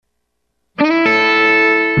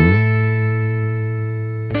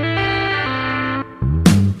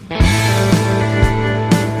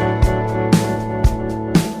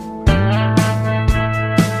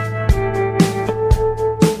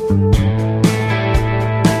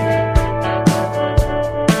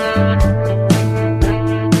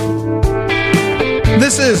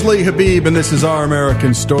is Lee Habib, and this is Our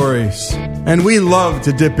American Stories. And we love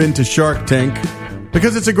to dip into Shark Tank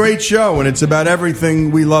because it's a great show, and it's about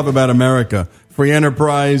everything we love about America. Free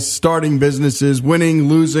enterprise, starting businesses, winning,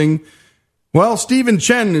 losing. Well, Stephen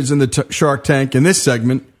Chen is in the Shark Tank in this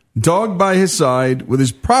segment, dog by his side with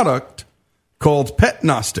his product called Pet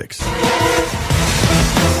Gnostics.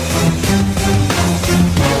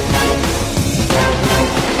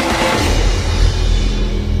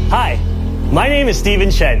 Hi, my name is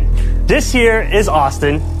Stephen Chen. This here is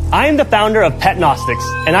Austin. I am the founder of Pet Gnostics,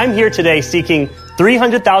 and I'm here today seeking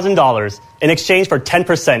 $300,000 in exchange for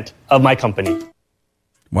 10% of my company.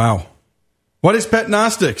 Wow. What is Pet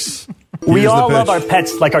Gnostics? We all love our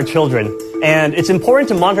pets like our children, and it's important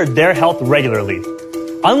to monitor their health regularly.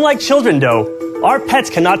 Unlike children, though, our pets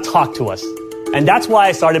cannot talk to us, and that's why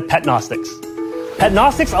I started Pet Gnostics. Pet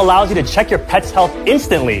Gnostics allows you to check your pet's health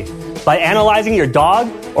instantly by analyzing your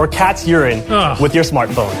dog or cat's urine with your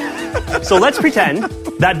smartphone. So let's pretend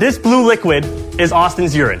that this blue liquid is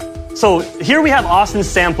Austin's urine. So here we have Austin's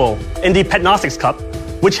sample in the Pet Gnostics cup,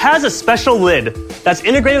 which has a special lid that's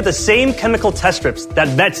integrated with the same chemical test strips that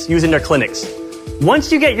vets use in their clinics.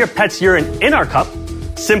 Once you get your pet's urine in our cup,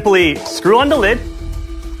 simply screw on the lid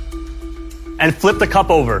and flip the cup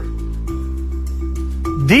over.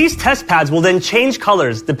 These test pads will then change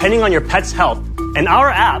colors depending on your pet's health, and our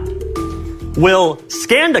app will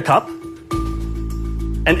scan the cup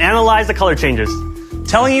and analyze the color changes,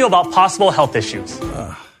 telling you about possible health issues.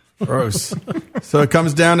 Gross. So it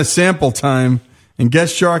comes down to sample time. And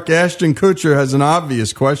guest shark Ashton Kutcher has an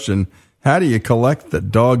obvious question. How do you collect the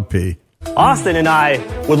dog pee? Austin and I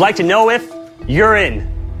would like to know if urine.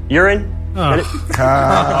 Oh, no.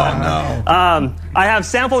 I have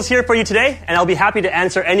samples here for you today, and I'll be happy to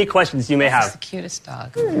answer any questions you may have. That's the cutest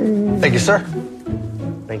dog. Thank you, sir.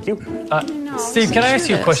 Thank you. Steve, can I ask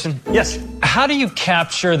you a question? Yes. How do you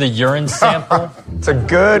capture the urine sample? It's a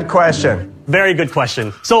good question. Very good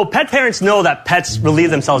question. So pet parents know that pets relieve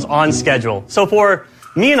themselves on schedule. So for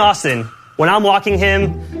me and Austin, when I'm walking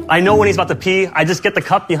him, I know when he's about to pee, I just get the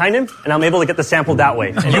cup behind him, and I'm able to get the sample that way.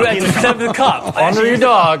 You have to step the cup under your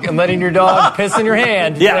dog and letting your dog piss in your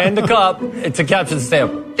hand and the cup to capture the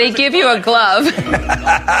sample. They give you a glove.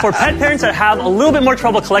 For pet parents that have a little bit more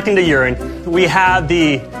trouble collecting the urine, we have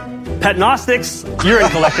the Pet Gnostics urine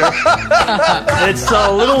collector. It's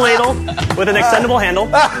a little ladle with an extendable handle.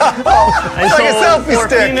 And like so a selfie for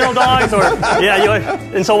stick. female dogs,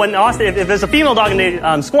 and so when Austin, if there's a female dog and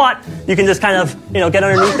they squat, you can just kind of get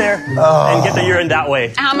underneath there and get the urine that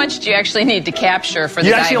way. How much do you actually need to capture for the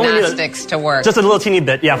diagnostics to work? Just a little teeny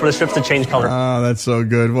bit, for the strips to change color. Oh, that's so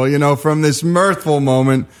good. Well, from this mirthful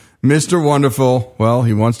moment, Mr. Wonderful, well,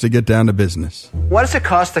 he wants to get down to business. What does it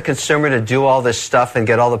cost the consumer to do all this stuff and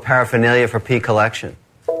get all the paraphernalia for pee collection?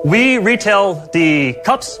 We retail the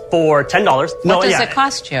cups for $10. What does it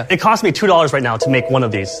cost you? It costs me $2 right now to make one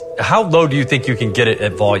of these. How low do you think you can get it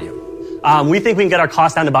at volume? We think we can get our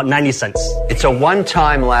cost down to about 90 cents. It's a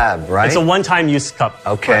one-time lab, right? It's a one-time use cup.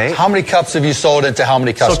 Okay. How many cups have you sold into how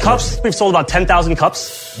many customers? So cups, we've sold about 10,000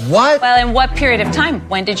 cups. What? Well, in what period of time?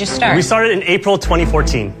 When did you start? We started in April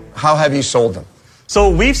 2014. How have you sold them? So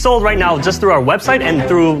we've sold right now just through our website and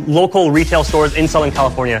through local retail stores in Southern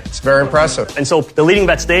California. It's very impressive. And so the leading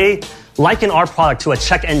vets, they liken our product to a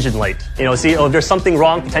check engine light. If there's something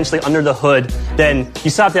wrong potentially under the hood, then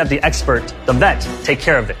you still have to have the expert, the vet, take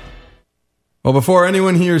care of it. Well, before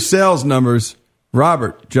anyone hears sales numbers,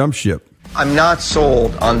 Robert, jump ship. I'm not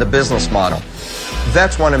sold on the business model.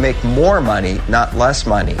 Vets want to make more money, not less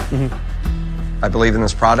money. I believe in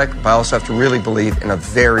this product, but I also have to really believe in a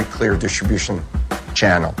very clear distribution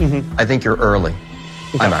channel. I think you're early.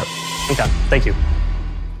 Okay. I'm out. Okay, thank you.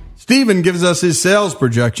 Stephen gives us his sales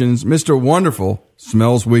projections. Mr. Wonderful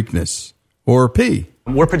smells weakness. Or pee.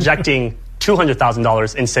 We're projecting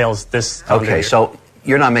 $200,000 in sales this calendar year. So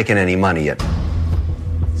you're not making any money yet.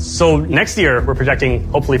 So next year, we're projecting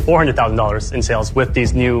hopefully $400,000 in sales with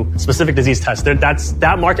these new specific disease tests.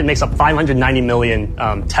 That market makes up 590 million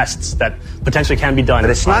tests that potentially can be done. But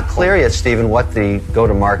it's not clear yet, Stephen, what the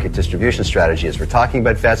go-to-market distribution strategy is. We're talking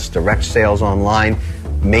about vets, direct sales online,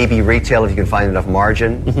 maybe retail if you can find enough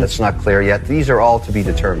margin. That's not clear yet. These are all to be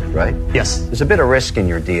determined, right? Yes. There's a bit of risk in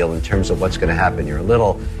your deal in terms of what's going to happen. You're a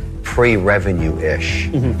little pre-revenue-ish.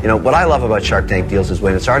 What I love about Shark Tank deals is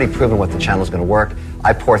when it's already proven what the channel is going to work,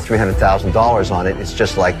 I pour $300,000 on it, it's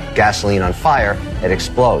just like gasoline on fire, it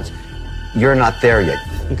explodes. You're not there yet.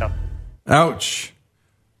 Okay. Ouch.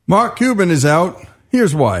 Mark Cuban is out.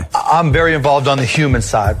 Here's why. I'm very involved on the human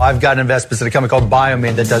side. I've got investments in a company called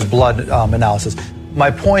Biomin that does blood analysis.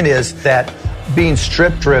 My point is that being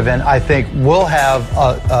strip-driven, I think, will have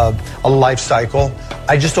a life cycle.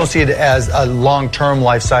 I just don't see it as a long-term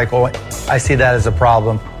life cycle. I see that as a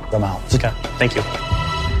problem. I'm out. Okay, thank you.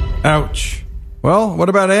 Ouch. Well, what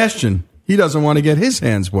about Ashton? He doesn't want to get his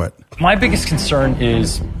hands wet. My biggest concern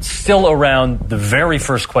is still around the very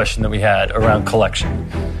first question that we had around collection.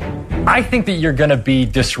 I think that you're going to be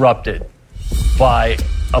disrupted by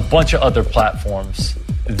a bunch of other platforms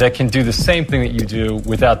that can do the same thing that you do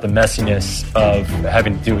without the messiness of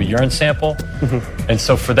having to do a urine sample. And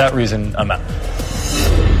so for that reason, I'm out.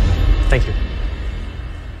 Thank you.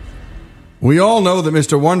 We all know that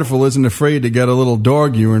Mr. Wonderful isn't afraid to get a little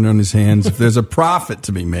dog urine on his hands if there's a profit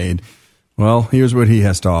to be made. Well, here's what he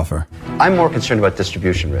has to offer. I'm more concerned about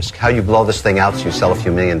distribution risk, how you blow this thing out so you sell a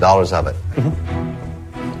few $1 million of it.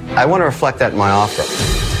 I want to reflect that in my offer.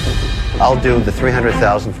 I'll do the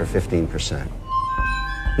 $300,000 for 15%.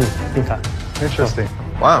 Okay. Interesting.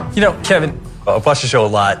 Wow. You know, Kevin, I've watched the show a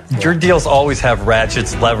lot. Your deals always have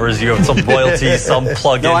ratchets, levers, you have some loyalty, some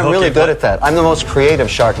plug-in. No, I'm really good at that. I'm the most creative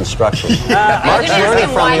shark instructor. Mark's learning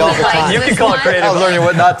from me all the time. You can call it creative. I'm learning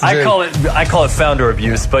what not to do. I call it founder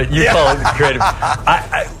abuse, but you call it creative.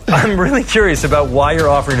 I'm really curious about why you're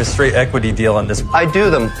offering a straight equity deal on this. I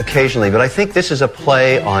do them occasionally, but I think this is a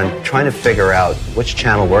play on trying to figure out which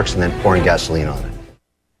channel works and then pouring gasoline on it.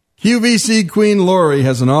 QVC Queen Lori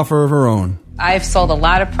has an offer of her own. I've sold a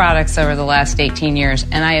lot of products over the last 18 years,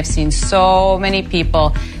 and I have seen so many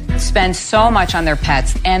people spend so much on their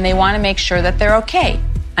pets, and they want to make sure that they're okay.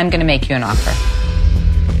 I'm going to make you an offer.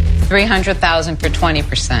 $300,000 for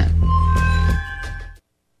 20%.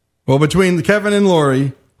 Well, between Kevin and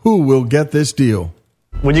Lori, who will get this deal?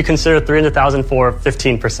 Would you consider $300,000 for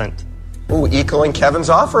 15%? Ooh, equaling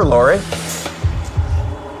Kevin's offer, Lori.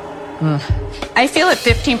 I feel at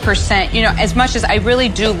 15%, you know, as much as I really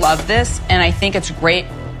do love this, and I think it's a great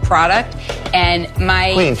product, and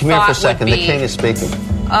my Queen, come here for a second. Be, the king is speaking.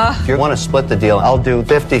 If you want to split the deal, I'll do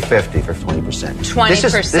 50-50 for 20%.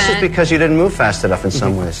 20%. This is because you didn't move fast enough in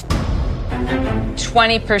some ways.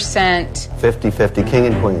 20%. 50-50, king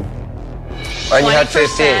and queen. And you had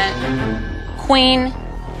 15. Queen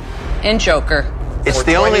and Joker. It's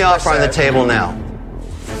the only offer on the table now.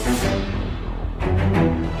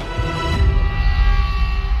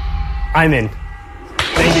 I'm in.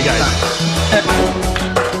 Thank you, guys.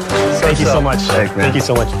 Thank you so much. Thank you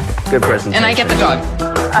so much. Good presentation. And I get the dog.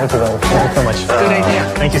 Thank you so much. Good idea.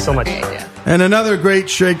 Thank you so much. Good idea. And another great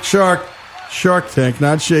Shark Tank,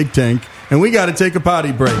 not Shake Tank. And we got to take a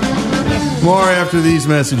potty break. More after these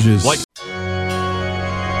messages.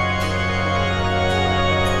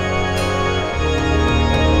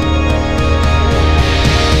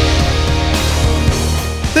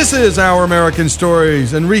 This is Our American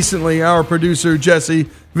Stories, and recently our producer Jesse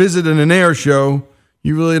visited an air show.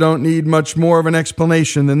 You really don't need much more of an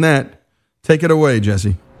explanation than that. Take it away,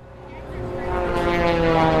 Jesse.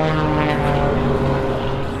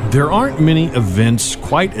 There aren't many events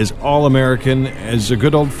quite as all-American as a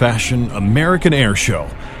good old-fashioned American air show.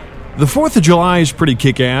 The 4th of July is pretty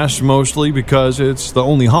kick-ass, mostly because it's the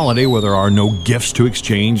only holiday where there are no gifts to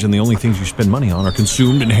exchange and the only things you spend money on are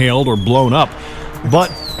consumed, inhaled, or blown up.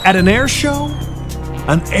 But at an air show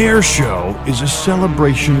is a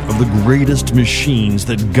celebration of the greatest machines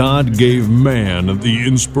that God gave man the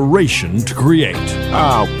inspiration to create.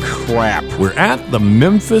 Oh, crap. We're at the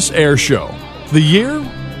Memphis Air Show. The year?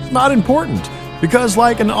 Not important, because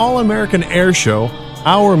like an all-American air show,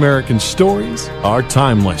 our American stories are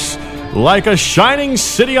timeless. Like a shining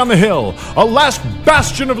city on the hill, a last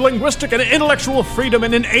bastion of linguistic and intellectual freedom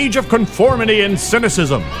in an age of conformity and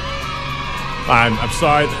cynicism. I'm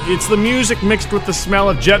sorry, it's the music mixed with the smell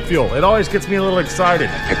of jet fuel. It always gets me a little excited.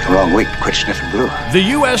 Picked the wrong week. Quit sniffing glue. The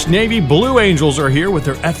U.S. Navy Blue Angels are here with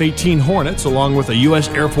their F-18 Hornets, along with a U.S.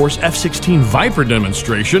 Air Force F-16 Viper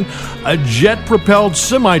demonstration, a jet-propelled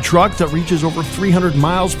semi-truck that reaches over 300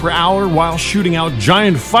 miles per hour while shooting out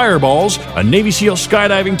giant fireballs, a Navy SEAL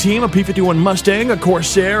skydiving team, a P-51 Mustang, a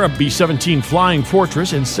Corsair, a B-17 Flying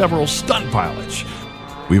Fortress, and several stunt pilots.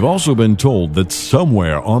 We've also been told that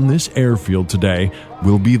somewhere on this airfield today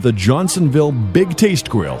will be the Johnsonville Big Taste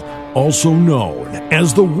Grill, also known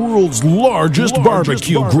as the world's largest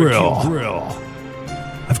barbecue grill.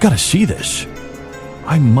 I've got to see this.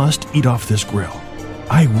 I must eat off this grill.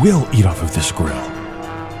 I will eat off of this grill.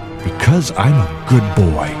 Because I'm a good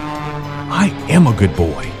boy. I am a good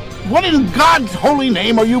boy. What in God's holy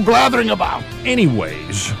name are you blathering about?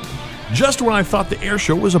 Anyways, just when I thought the air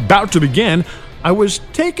show was about to begin, I was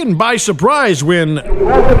taken by surprise when...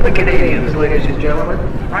 Welcome the Canadians, ladies and gentlemen.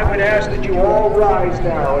 I would ask that you all rise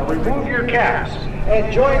now and remove your caps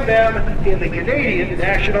and join them in the Canadian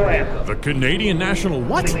National Anthem. The Canadian National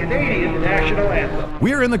what? The Canadian National Anthem.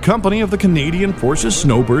 We're in the company of the Canadian Forces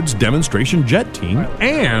Snowbirds Demonstration Jet Team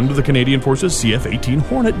and the Canadian Forces CF-18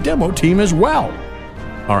 Hornet Demo Team as well.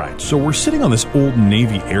 All right, so we're sitting on this old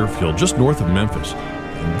Navy airfield just north of Memphis.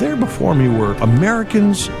 And there before me were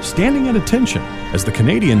Americans standing at attention as the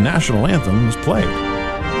Canadian National Anthem was played.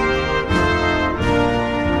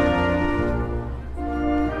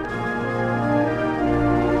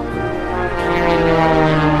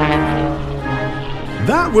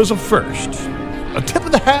 That was a first. A tip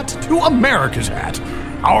of the hat to America's hat.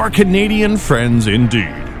 Our Canadian friends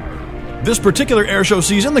indeed. This particular airshow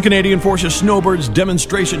season, the Canadian Forces Snowbirds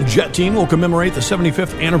Demonstration Jet Team will commemorate the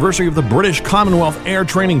 75th anniversary of the British Commonwealth Air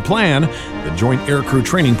Training Plan, the joint aircrew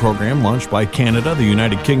training program launched by Canada, the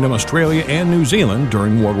United Kingdom, Australia, and New Zealand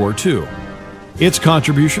during World War II. Its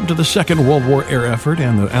contribution to the Second World War air effort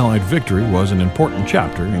and the Allied victory was an important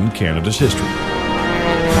chapter in Canada's history.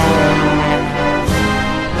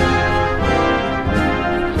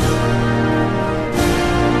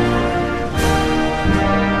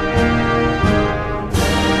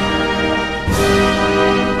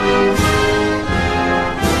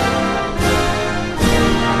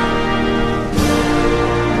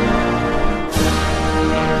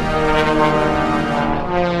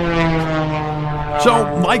 So,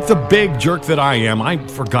 like the big jerk that I am, I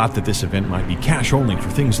forgot that this event might be cash only for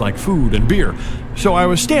things like food and beer. So I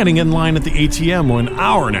was standing in line at the ATM when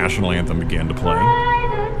our national anthem began to play.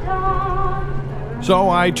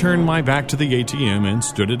 So I turned my back to the ATM and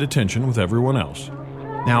stood at attention with everyone else.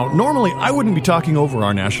 Now, normally I wouldn't be talking over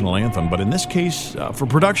our national anthem, but in this case, for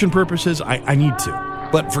production purposes, I need to.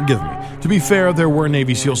 But forgive me. To be fair, there were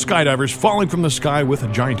Navy SEAL skydivers falling from the sky with a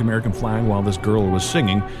giant American flag while this girl was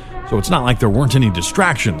singing, so it's not like there weren't any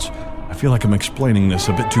distractions. I feel like I'm explaining this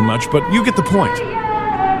a bit too much, but you get the point.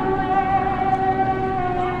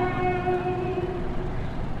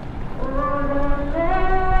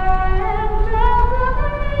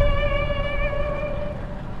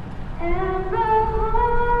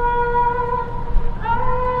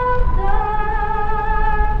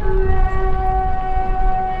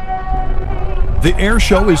 The air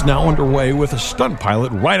show is now underway with a stunt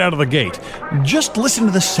pilot right out of the gate. Just listen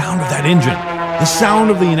to the sound of that engine, the sound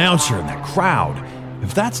of the announcer and that crowd.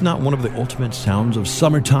 If that's not one of the ultimate sounds of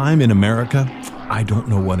summertime in America, I don't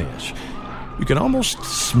know what is. You can almost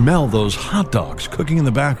smell those hot dogs cooking in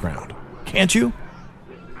the background, can't you?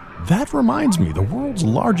 That reminds me, the world's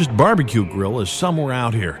largest barbecue grill is somewhere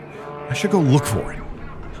out here. I should go look for it.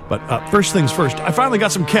 But first things first, I finally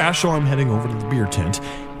got some cash, so I'm heading over to the beer tent.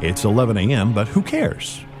 It's 11 a.m., but who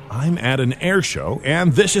cares? I'm at an air show,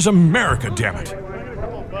 and this is America, damn it.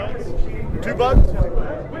 2 buds? 2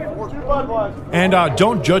 Budweiser. And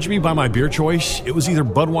don't judge me by my beer choice. It was either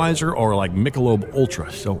Budweiser or like Michelob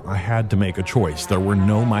Ultra, so I had to make a choice. There were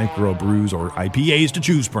no microbrews or IPAs to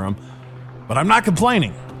choose from, but I'm not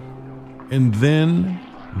complaining. And then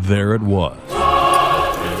there it was.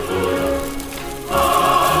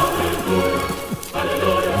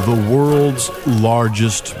 The world's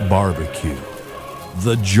largest barbecue,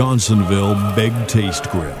 the Johnsonville Big Taste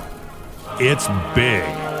Grill. It's big,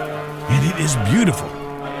 and it is beautiful.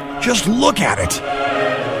 Just look at it.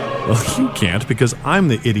 Well, you can't because I'm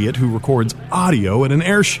the idiot who records audio at an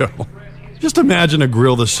air show. Just imagine a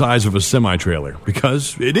grill the size of a semi-trailer,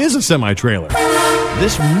 because it is a semi-trailer.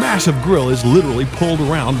 This massive grill is literally pulled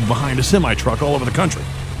around behind a semi-truck all over the country.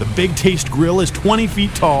 The Big Taste Grill is 20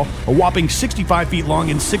 feet tall, a whopping 65 feet long,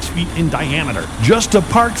 and 6 feet in diameter. Just to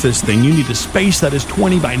park this thing, you need a space that is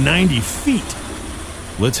 20 by 90 feet.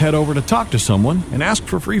 Let's head over to talk to someone and ask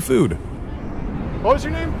for free food. What was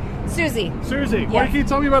your name? Susie. Susie. Yes. What can you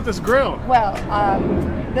tell me about this grill? Well,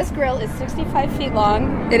 this grill is 65 feet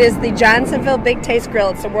long. It is the Johnsonville Big Taste Grill.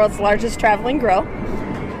 It's the world's largest traveling grill.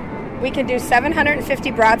 We can do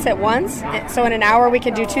 750 brats at once. So in an hour, we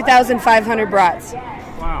can do 2,500 brats.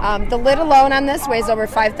 Wow. The lid alone on this weighs over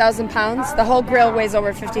 5,000 pounds. The whole grill weighs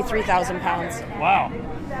over 53,000 pounds. Wow.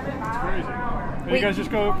 That's crazy. And you guys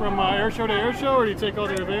just go from air show to air show, or do you take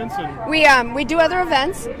other events? And We do other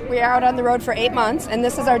events. We are out on the road for 8 months, and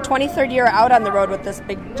this is our 23rd year out on the road with this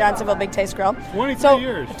big Johnsonville Big Taste Grill. 23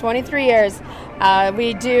 years. 23 years.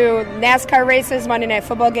 We do NASCAR races, Monday Night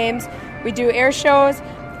Football games. We do air shows,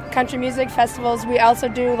 country music festivals. We also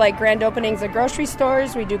do like grand openings at grocery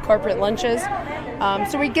stores. We do corporate lunches.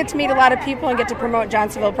 So we get to meet a lot of people and get to promote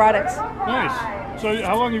Johnsonville products. Nice. So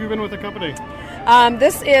how long have you been with the company?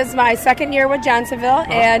 This is my second year with Johnsonville,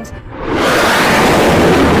 and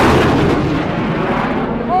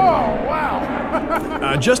oh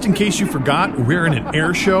wow! just in case you forgot, we're in an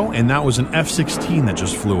air show, and that was an F-16 that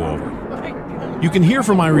just flew over. You can hear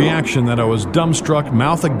from my reaction that I was dumbstruck,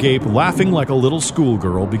 mouth agape, laughing like a little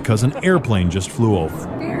schoolgirl because an airplane just flew over.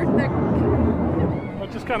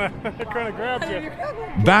 It just kind of grabs you.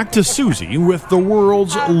 Back to Susie with the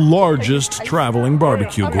world's largest traveling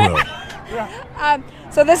barbecue grill.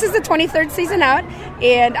 So this is the 23rd season out,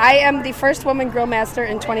 and I am the first woman grill master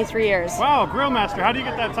in 23 years. Wow, grill master. How do you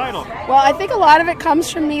get that title? Well, I think a lot of it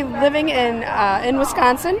comes from me living in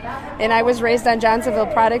Wisconsin, and I was raised on Johnsonville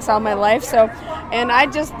products all my life. And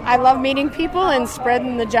I love meeting people and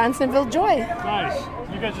spreading the Johnsonville joy. Nice.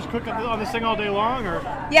 You guys just cook on this thing all day long, or?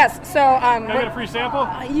 Yes. So can I get a free sample?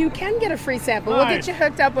 You can get a free sample. Nice. We'll get you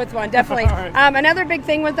hooked up with one, definitely. All right. Another big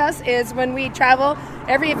thing with us is when we travel,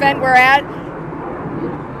 every event we're at,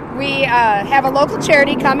 we have a local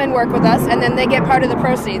charity come and work with us, and then they get part of the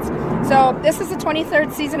proceeds. So this is the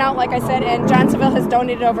 23rd season out, like I said, and Johnsonville has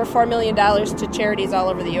donated over $4 million to charities all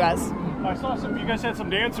over the U.S. I saw you guys had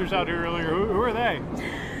some dancers out here earlier. Who are they?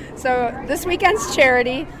 So this weekend's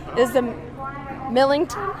charity is the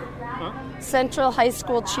Millington Central High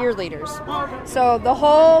School cheerleaders. Oh, okay. So the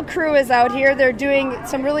whole crew is out here. They're doing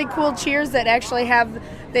some really cool cheers that actually have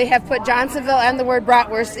put Johnsonville and the word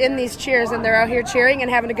bratwurst in these cheers, and they're out here cheering and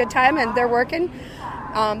having a good time, and they're working.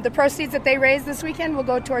 The proceeds that they raise this weekend will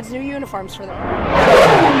go towards new uniforms for them.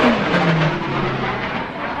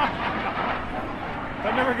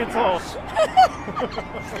 That never gets old.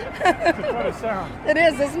 It's quite a sound. It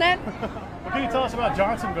is, isn't it? What can you tell us about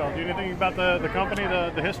Johnsonville? Do you know anything about the company,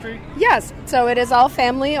 the history? Yes. So it is all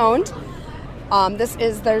family owned. This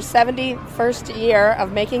is their 71st year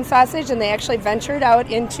of making sausage, and they actually ventured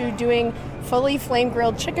out into doing fully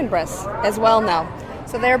flame-grilled chicken breasts as well now.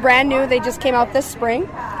 So they're brand new. They just came out this spring.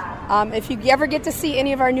 If you ever get to see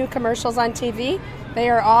any of our new commercials on TV, they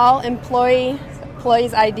are all employees'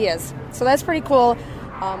 ideas. So that's pretty cool.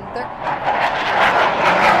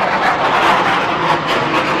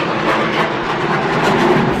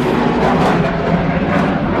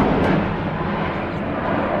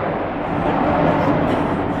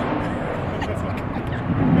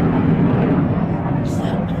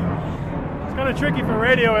 Tricky for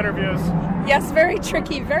radio interviews. Yes, very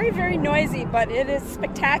tricky, very, very noisy, but it is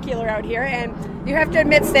spectacular out here, and you have to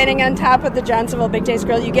admit, standing on top of the Johnsonville Big Taste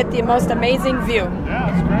Grill, you get the most amazing view.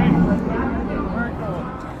 Yeah, it's great. Very cool.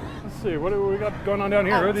 Let's see, what do we got going on down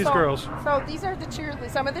here? Who are these girls? So these are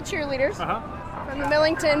some of the cheerleaders from the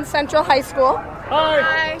Millington Central High School. Hi.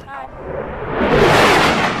 Hi.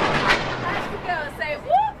 Hot to go, say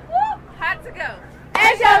whoop, whoop, hot to go.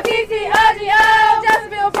 H-O-T-T-O-G-O,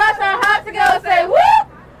 Johnsonville Prosper, hot to go, say whoop!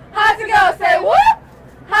 Hot to go, say whoop!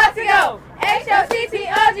 Hot to go.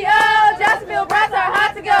 H-O-T-T-O-G-O, Johnsonville Prosper,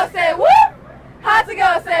 hot to go, say whoop! Hot to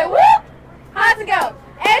go, say whoop! Hot to go.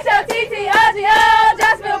 H-O-T-T-O-G-O,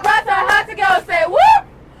 Johnsonville Prosper, hot to go, say whoop!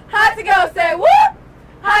 Hot to go, say whoop!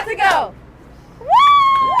 Hot to go. Woo!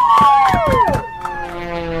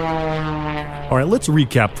 All right, let's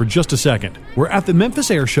recap for just a second. We're at the Memphis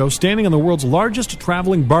Airshow, standing on the world's largest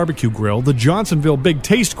traveling barbecue grill, the Johnsonville Big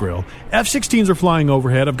Taste Grill. F-16s are flying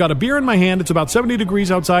overhead. I've got a beer in my hand. It's about 70 degrees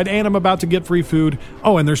outside, and I'm about to get free food.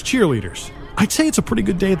 Oh, and there's cheerleaders. I'd say it's a pretty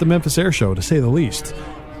good day at the Memphis Airshow, to say the least.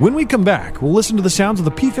 When we come back, we'll listen to the sounds of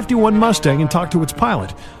the P-51 Mustang and talk to its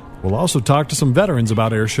pilot. We'll also talk to some veterans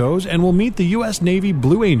about air shows, and we'll meet the U.S. Navy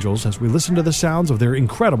Blue Angels as we listen to the sounds of their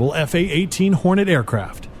incredible FA-18 Hornet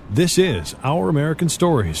aircraft. This is Our American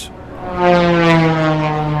Stories.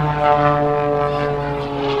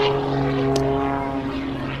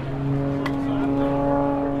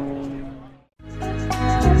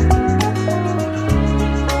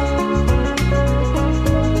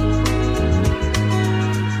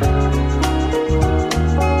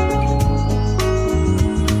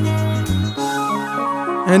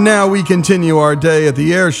 And now we continue our day at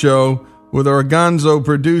the air show with our gonzo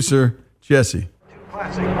producer, Jesse.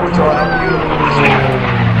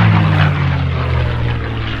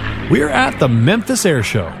 We're at the Memphis Air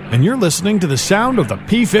Show, and you're listening to the sound of the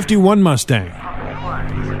P-51 Mustang.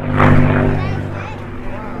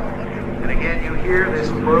 And again, you hear this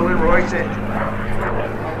Berlin-Royce engine.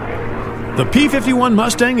 The P-51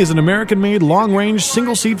 Mustang is an American-made long-range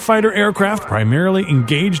single-seat fighter aircraft primarily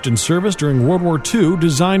engaged in service during World War II,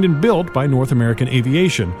 designed and built by North American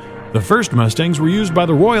Aviation. The first Mustangs were used by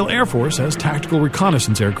the Royal Air Force as tactical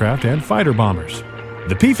reconnaissance aircraft and fighter bombers.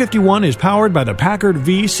 The P-51 is powered by the Packard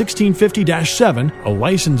V1650-7, a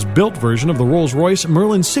license-built version of the Rolls-Royce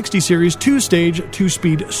Merlin 60 Series 2-stage,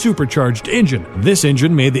 2-speed supercharged engine. This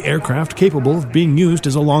engine made the aircraft capable of being used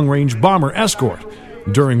as a long-range bomber escort.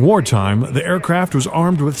 During wartime, the aircraft was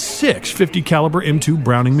armed with 6 50 caliber M2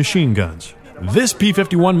 Browning machine guns. This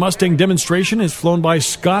P-51 Mustang demonstration is flown by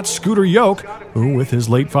Scott Scooter Yoke, who, with his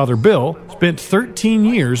late father Bill, spent 13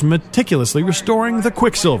 years meticulously restoring the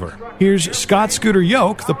Quicksilver. Here's Scott Scooter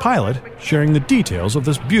Yoke, the pilot, sharing the details of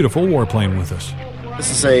this beautiful warplane with us.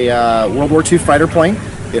 This is a World War II fighter plane.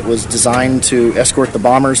 It was designed to escort the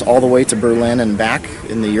bombers all the way to Berlin and back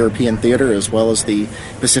in the European theater, as well as the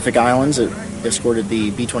Pacific Islands. It escorted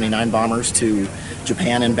the B-29 bombers to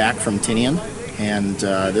Japan and back from Tinian. And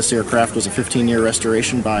this aircraft was a 15-year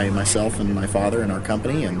restoration by myself and my father and our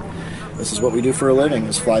company. And this is what we do for a living,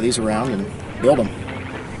 is fly these around and build them.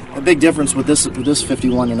 The big difference with this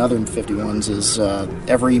 51 and other 51s is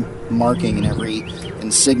every marking and every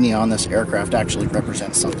insignia on this aircraft actually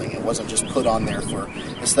represents something. It wasn't just put on there for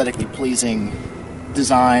aesthetically pleasing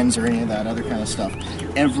designs or any of that other kind of stuff.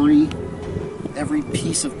 Every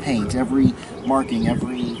piece of paint, every marking,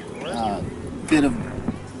 every bit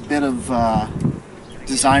of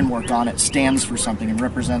design work on it stands for something and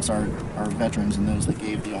represents our veterans and those that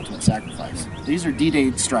gave the ultimate sacrifice. These are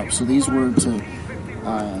D-Day stripes, so these were to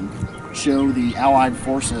show the Allied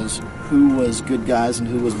forces who was good guys and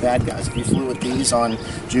who was bad guys. If you flew with these on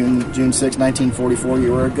June 6, 1944,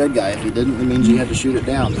 you were a good guy. If you didn't, it means you had to shoot it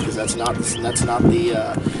the because that's not the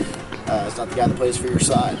guy that plays for your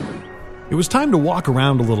side. It was time to walk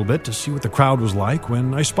around a little bit to see what the crowd was like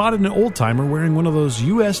when I spotted an old-timer wearing one of those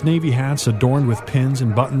U.S. Navy hats adorned with pins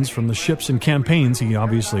and buttons from the ships and campaigns he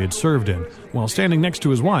obviously had served in. While standing next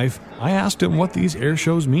to his wife, I asked him what these air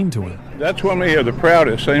shows mean to him. That's when we are the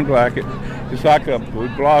proudest. Seems like it. It's like we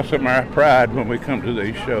blossom our pride when we come to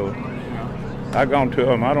these shows. I've gone to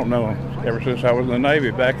them, I don't know, ever since I was in the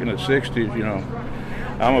Navy back in the 60s, you know.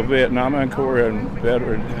 I'm a Vietnam and Korean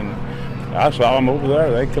veteran, and I saw them over there.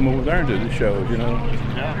 They come over there and do the shows, you know.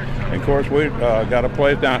 Yeah. And of course, we got a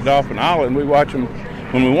place down at Dolphin Island. We watch them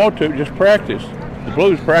when we want to, just practice. The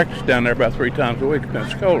Blues practice down there about 3 times a week in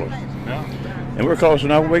Pensacola. Yeah. And we're close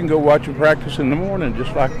enough, we can go watch them practice in the morning,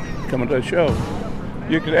 just like coming to the show.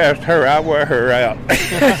 You could ask her, I wear her out.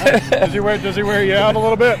 Does he wear you out a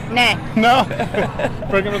little bit? Nah. No?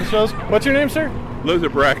 Bring him to the shows. What's your name, sir? Luther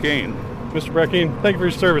Brackeen. Mr. Brackeen, thank you for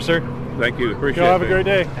your service, sir. Thank you. Appreciate it. Have a great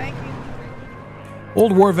day. Thank you.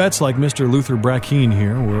 Old war vets like Mr. Luther Brackeen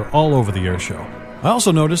here were all over the air show. I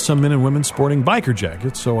also noticed some men and women sporting biker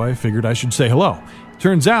jackets, so I figured I should say hello.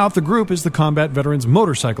 Turns out the group is the Combat Veterans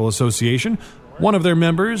Motorcycle Association. One of their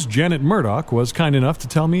members, Janet Murdoch, was kind enough to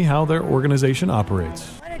tell me how their organization operates.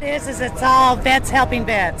 What it is it's all vets helping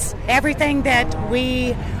vets. Everything that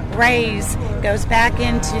we raise goes back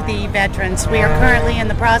into the veterans. We are currently in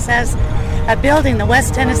the process of building the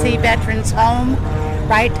West Tennessee Veterans Home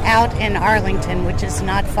right out in Arlington, which is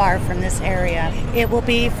not far from this area. It will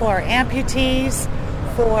be for amputees,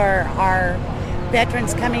 for our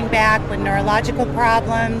veterans coming back with neurological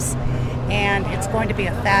problems, and it's going to be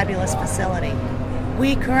a fabulous facility.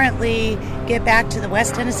 We currently give back to the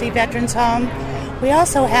West Tennessee Veterans Home. We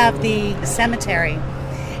also have the cemetery,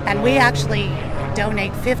 and we actually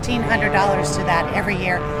donate $1,500 to that every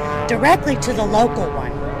year, directly to the local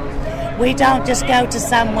one. We don't just go to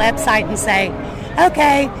some website and say,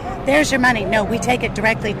 okay, there's your money. No, we take it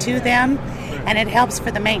directly to them, and it helps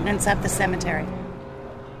for the maintenance of the cemetery.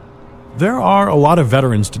 There are a lot of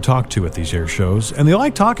veterans to talk to at these air shows, and they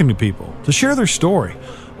like talking to people, to share their story.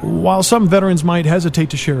 While some veterans might hesitate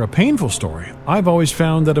to share a painful story, I've always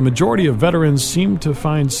found that a majority of veterans seem to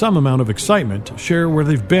find some amount of excitement to share where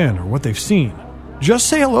they've been or what they've seen. Just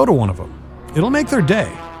say hello to one of them. It'll make their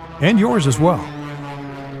day, and yours as well.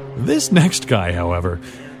 This next guy, however,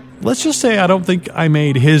 let's just say I don't think I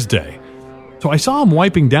made his day. So I saw him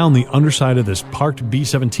wiping down the underside of this parked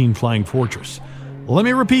B-17 Flying Fortress. Let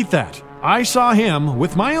me repeat that. I saw him,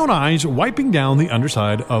 with my own eyes, wiping down the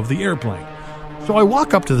underside of the airplane. So I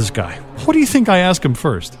walk up to this guy. What do you think I ask him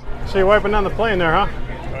first? So you're wiping down the plane there, huh?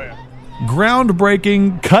 Oh, yeah.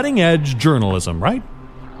 Groundbreaking, cutting-edge journalism, right?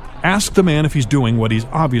 Ask the man if he's doing what he's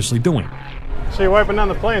obviously doing. So you're wiping down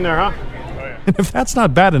the plane there, huh? And if that's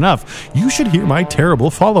not bad enough, you should hear my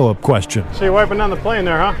terrible follow-up question. So you're wiping down the plane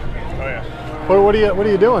there, huh? Oh, yeah. What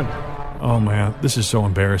are you doing? Oh, man, this is so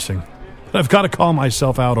embarrassing. I've got to call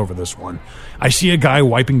myself out over this one. I see a guy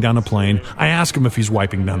wiping down a plane. I ask him if he's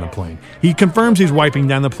wiping down the plane. He confirms he's wiping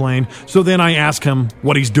down the plane, so then I ask him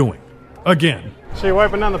what he's doing. Again. So you're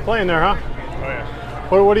wiping down the plane there, huh?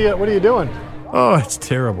 Oh, yeah. What are you doing? Oh, it's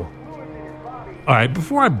terrible. All right,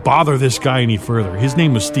 before I bother this guy any further, his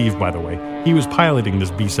name was Steve, by the way. He was piloting this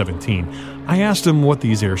B-17. I asked him what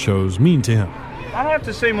these air shows mean to him. I'd have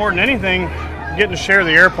to say more than anything, getting to share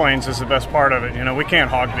the airplanes is the best part of it. You know, we can't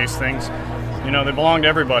hog these things. You know, they belong to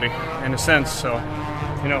everybody in a sense. So,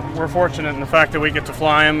 you know, we're fortunate in the fact that we get to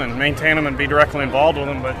fly them and maintain them and be directly involved with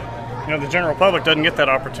them. But, you know, the general public doesn't get that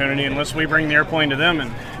opportunity unless we bring the airplane to them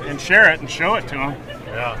and share it and show it to them.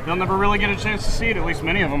 Yeah. They'll never really get a chance to see it. At least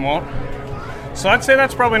many of them won't. So I'd say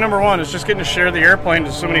that's probably number one, is just getting to share the airplane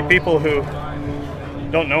to so many people who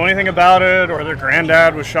don't know anything about it, or their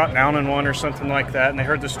granddad was shot down in one or something like that, and they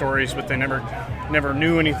heard the stories, but they never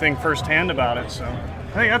knew anything firsthand about it. So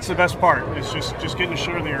I think that's the best part, is just getting to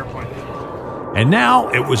share the airplane. And now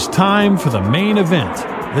it was time for the main event,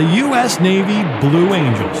 the U.S. Navy Blue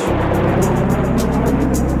Angels.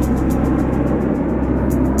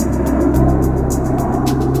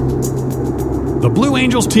 The Blue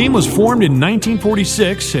Angels team was formed in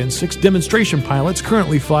 1946, and 6 demonstration pilots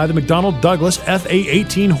currently fly the McDonnell Douglas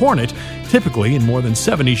FA-18 Hornet, typically in more than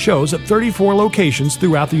 70 shows at 34 locations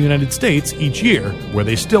throughout the United States each year, where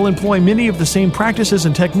they still employ many of the same practices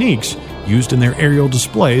and techniques used in their aerial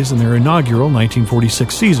displays in their inaugural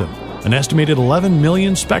 1946 season. An estimated 11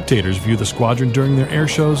 million spectators view the squadron during their air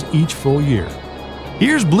shows each full year.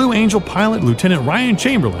 Here's Blue Angel pilot Lieutenant Ryan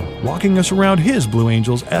Chamberlain walking us around his Blue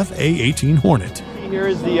Angels FA-18 Hornet. Here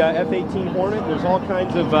is the F-18 Hornet. There's all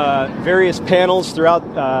kinds of various panels throughout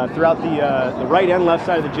the right and left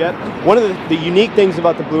side of the jet. One of the unique things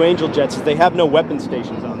about the Blue Angel jets is they have no weapon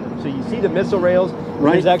stations on them. So you see the missile rails.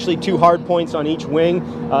 Right. There's actually 2 hard points on each wing.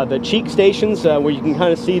 The cheek stations, where you can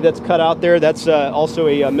kind of see that's cut out there, that's also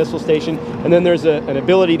a missile station. And then there's an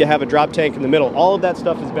ability to have a drop tank in the middle. All of that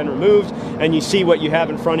stuff has been removed, and you see what you have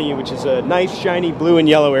in front of you, which is a nice, shiny blue and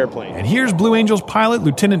yellow airplane. And here's Blue Angels pilot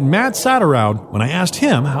Lieutenant Matt Satterowd when I asked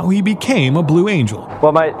him how he became a Blue Angel.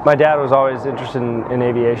 Well, my dad was always interested in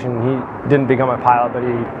aviation. He didn't become a pilot,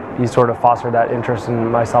 but he sort of fostered that interest in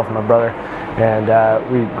myself and my brother. And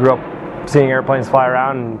we grew up seeing airplanes fly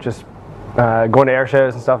around and just going to air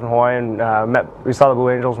shows and stuff in Hawaii, and we saw the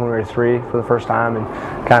Blue Angels when we were 3 for the first time, and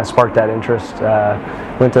kind of sparked that interest.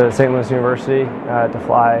 Went to St. Louis University to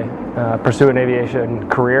fly, pursue an aviation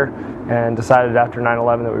career, and decided after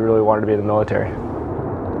 9/11 that we really wanted to be in the military.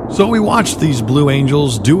 So we watched these Blue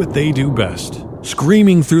Angels do what they do best.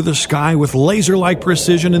 Screaming through the sky with laser-like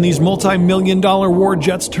precision, and these multi-million-dollar war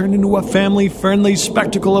jets turned into a family-friendly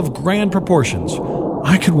spectacle of grand proportions.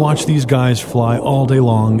 I could watch these guys fly all day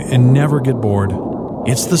long and never get bored.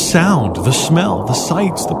 It's the sound, the smell, the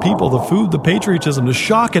sights, the people, the food, the patriotism, the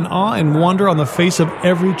shock and awe and wonder on the face of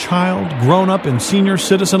every child, grown-up and senior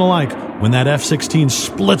citizen alike when that F-16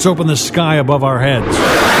 splits open the sky above our heads.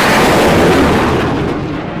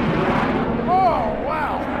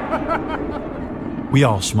 We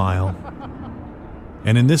all smile.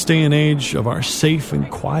 And in this day and age of our safe and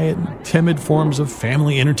quiet and timid forms of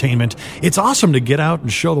family entertainment, it's awesome to get out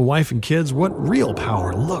and show the wife and kids what real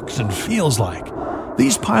power looks and feels like.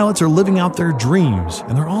 These pilots are living out their dreams,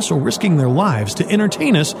 and they're also risking their lives to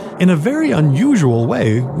entertain us in a very unusual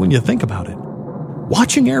way when you think about it.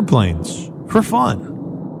 Watching airplanes for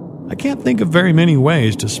fun. I can't think of very many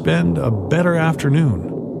ways to spend a better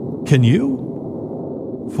afternoon. Can you?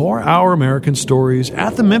 For Our American Stories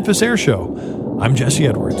at the Memphis Airshow, I'm Jesse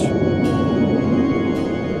Edwards.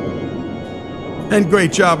 And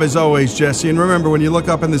great job as always, Jesse. And remember, when you look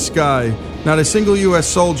up in the sky, not a single U.S.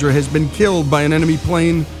 soldier has been killed by an enemy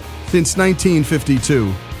plane since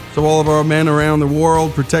 1952. So all of our men around the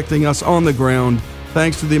world protecting us on the ground,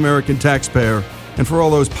 thanks to the American taxpayer, and for all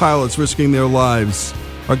those pilots risking their lives.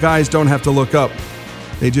 Our guys don't have to look up.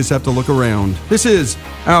 They just have to look around. This is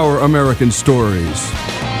Our American Stories.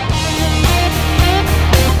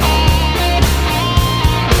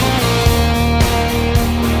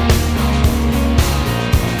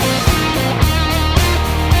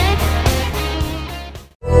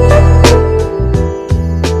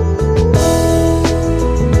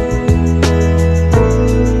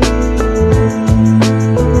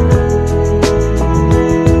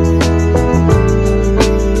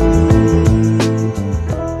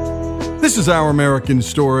 This is Our American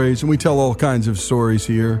Stories, and we tell all kinds of stories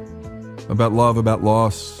here about love, about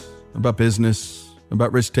loss, about business,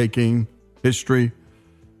 about risk-taking, history.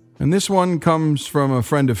 And this one comes from a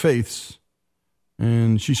friend of Faith's,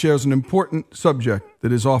 and she shares an important subject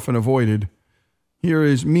that is often avoided. Here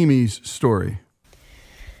is Mimi's story.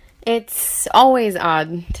 It's always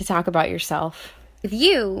odd to talk about yourself. With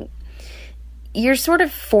you, you're sort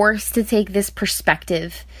of forced to take this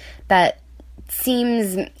perspective that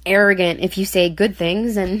seems arrogant if you say good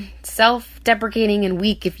things and self-deprecating and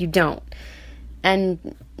weak if you don't.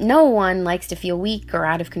 And no one likes to feel weak or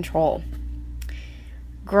out of control.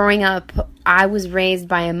 Growing up, I was raised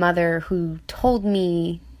by a mother who told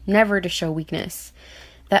me never to show weakness,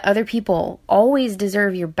 that other people always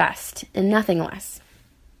deserve your best and nothing less.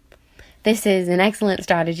 This is an excellent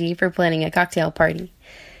strategy for planning a cocktail party.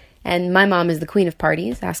 And my mom is the queen of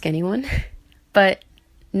parties, ask anyone. But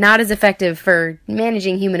not as effective for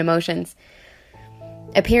managing human emotions.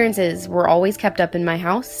 Appearances were always kept up in my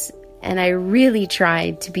house, and I really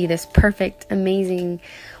tried to be this perfect, amazing,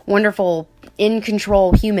 wonderful,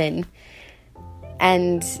 in-control human.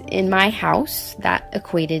 And in my house, that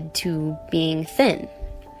equated to being thin.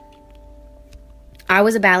 I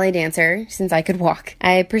was a ballet dancer since I could walk.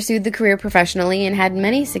 I pursued the career professionally and had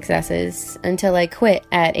many successes until I quit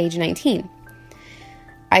at age 19.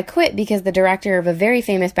 I quit because the director of a very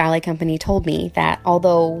famous ballet company told me that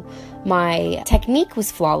although my technique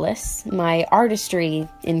was flawless, my artistry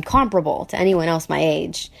incomparable to anyone else my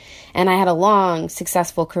age, and I had a long,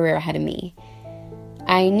 successful career ahead of me,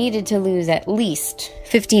 I needed to lose at least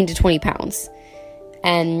 15 to 20 pounds.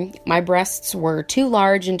 And my breasts were too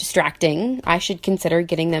large and distracting. I should consider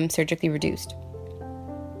getting them surgically reduced.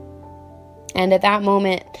 And at that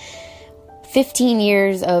moment, 15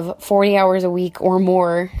 years of 40 hours a week or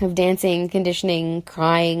more of dancing, conditioning,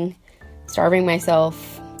 crying, starving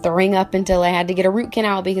myself, throwing up until I had to get a root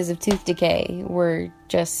canal because of tooth decay were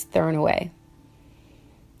just thrown away.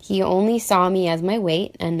 He only saw me as my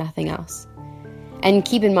weight and nothing else. And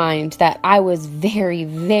keep in mind that I was very,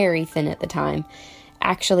 very thin at the time.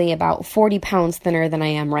 Actually about 40 pounds thinner than I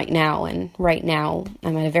am right now, and right now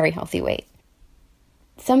I'm at a very healthy weight.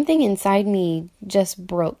 Something inside me just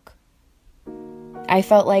broke. I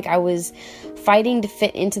felt like I was fighting to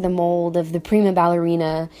fit into the mold of the prima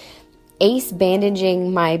ballerina, ace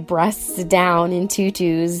bandaging my breasts down in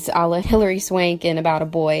tutus a la Hilary Swank in About a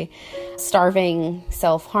Boy, starving,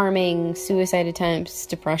 self-harming, suicide attempts,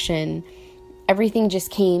 depression. Everything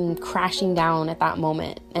just came crashing down at that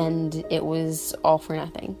moment, and it was all for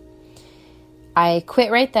nothing. I quit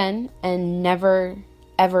right then and never,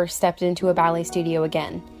 ever stepped into a ballet studio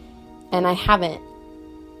again. And I haven't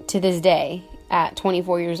to this day at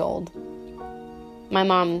 24 years old. My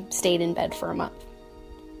mom stayed in bed for a month.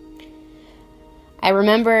 I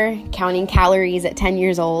remember counting calories at 10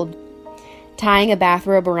 years old, tying a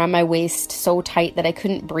bathrobe around my waist so tight that I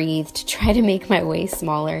couldn't breathe to try to make my waist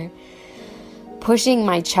smaller, pushing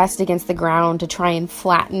my chest against the ground to try and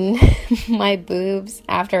flatten my boobs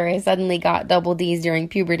after I suddenly got double D's during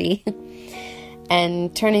puberty,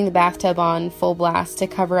 and turning the bathtub on full blast to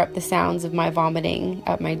cover up the sounds of my vomiting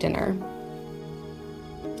at my dinner.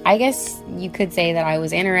 I guess you could say that I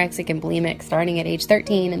was anorexic and bulimic starting at age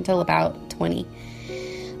 13 until about 20.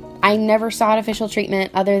 I never sought official treatment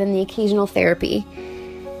other than the occasional therapy,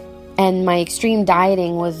 and my extreme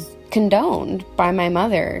dieting was condoned by my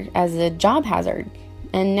mother as a job hazard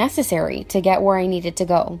and necessary to get where I needed to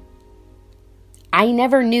go. I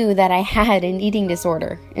never knew that I had an eating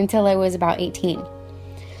disorder until I was about 18.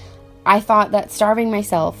 I thought that starving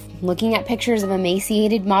myself, looking at pictures of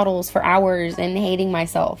emaciated models for hours and hating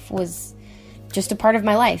myself was just a part of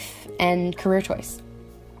my life and career choice.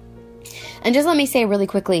 And just let me say really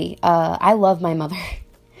quickly, I love my mother.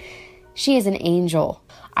 She is an angel.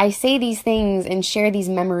 I say these things and share these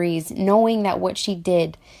memories knowing that what she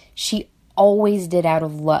did, she always did out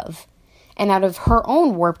of love and out of her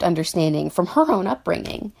own warped understanding from her own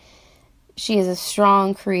upbringing. She is a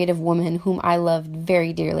strong, creative woman whom I loved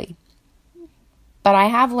very dearly. But I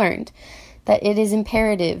have learned that it is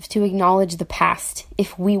imperative to acknowledge the past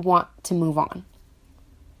if we want to move on.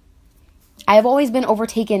 I have always been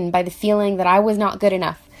overtaken by the feeling that I was not good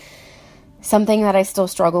enough. Something that I still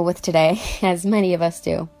struggle with today, as many of us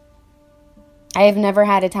do. I have never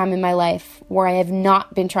had a time in my life where I have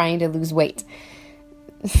not been trying to lose weight,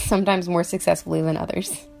 sometimes more successfully than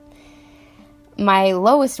others. My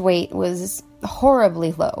lowest weight was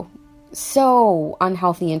horribly low, so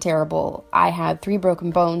unhealthy and terrible. I had 3 broken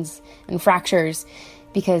bones and fractures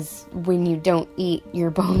because when you don't eat, your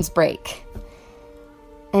bones break.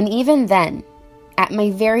 And even then, at my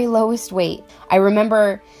very lowest weight, I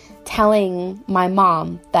remember telling my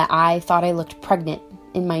mom that I thought I looked pregnant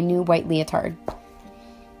in my new white leotard.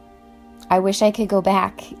 I wish I could go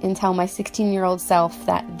back and tell my 16-year-old self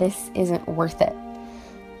that this isn't worth it.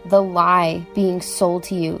 The lie being sold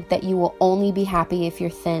to you that you will only be happy if you're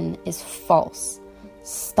thin is false.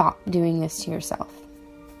 Stop doing this to yourself.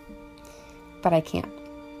 But I can't.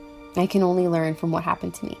 I can only learn from what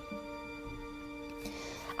happened to me.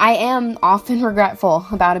 I am often regretful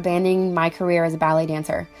about abandoning my career as a ballet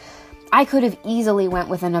dancer. I could have easily went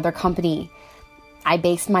with another company. I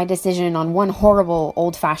based my decision on one horrible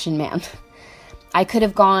old-fashioned man. I could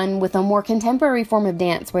have gone with a more contemporary form of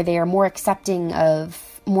dance where they are more accepting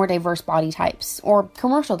of more diverse body types, or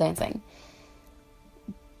commercial dancing.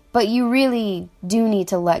 But you really do need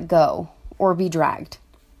to let go or be dragged.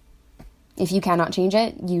 If you cannot change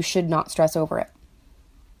it, you should not stress over it.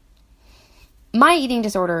 My eating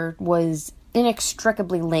disorder was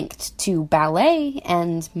inextricably linked to ballet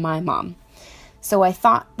and my mom. So I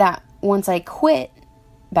thought that once I quit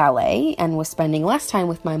ballet and was spending less time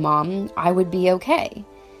with my mom, I would be okay.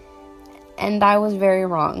 And I was very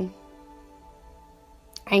wrong.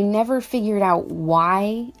 I never figured out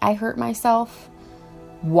why I hurt myself,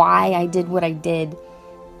 why I did what I did.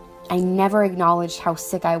 I never acknowledged how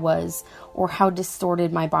sick I was or how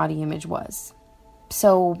distorted my body image was.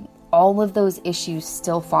 So all of those issues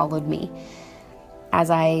still followed me as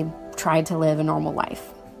I tried to live a normal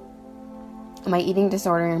life. My eating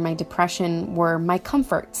disorder and my depression were my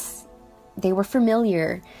comforts. They were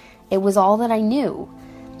familiar. It was all that I knew.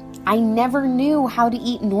 I never knew how to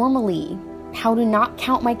eat normally, how to not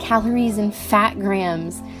count my calories and fat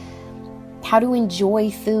grams, how to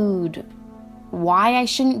enjoy food, why I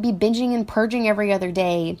shouldn't be binging and purging every other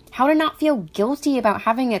day, how to not feel guilty about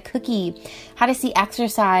having a cookie, how to see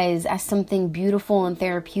exercise as something beautiful and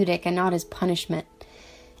therapeutic and not as punishment.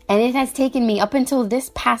 And it has taken me up until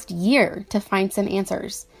this past year to find some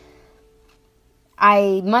answers.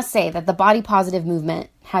 I must say that the body positive movement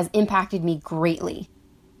has impacted me greatly.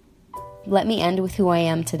 Let me end with who I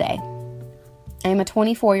am today. I am a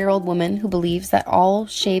 24-year-old woman who believes that all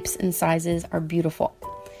shapes and sizes are beautiful.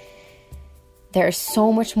 There is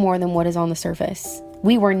so much more than what is on the surface.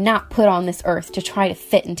 We were not put on this earth to try to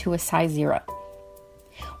fit into a size 0.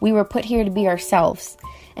 We were put here to be ourselves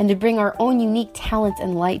and to bring our own unique talents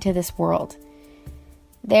and light to this world.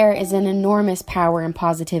 There is an enormous power in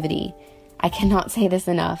positivity. I cannot say this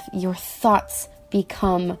enough. Your thoughts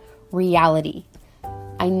become reality.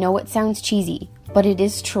 I know it sounds cheesy, but it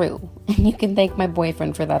is true. And you can thank my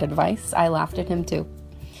boyfriend for that advice. I laughed at him too.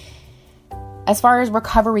 As far as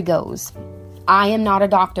recovery goes, I am not a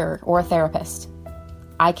doctor or a therapist.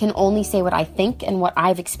 I can only say what I think and what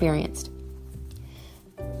I've experienced.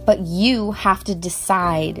 But you have to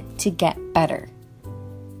decide to get better.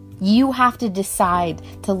 You have to decide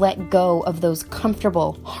to let go of those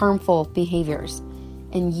comfortable, harmful behaviors.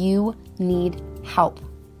 And you need help.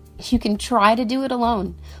 You can try to do it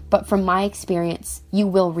alone, but from my experience, you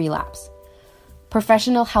will relapse.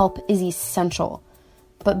 Professional help is essential,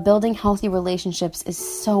 but building healthy relationships is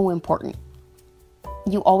so important.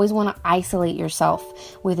 You always want to isolate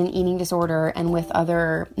yourself with an eating disorder and with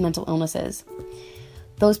other mental illnesses.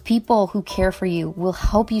 Those people who care for you will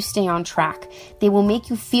help you stay on track. They will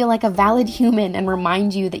make you feel like a valid human and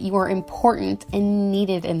remind you that you are important and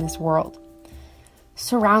needed in this world.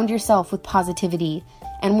 Surround yourself with positivity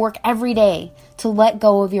and work every day to let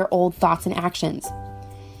go of your old thoughts and actions.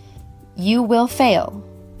 You will fail.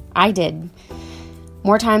 I did.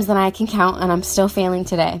 More times than I can count, and I'm still failing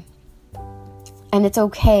today. And it's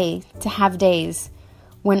okay to have days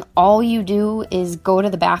when all you do is go to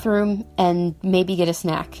the bathroom and maybe get a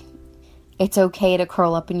snack. It's okay to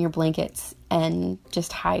curl up in your blankets and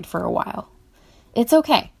just hide for a while. It's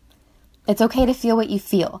okay. It's okay to feel what you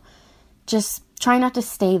feel. Just try not to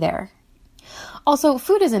stay there. Also,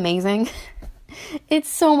 food is amazing. It's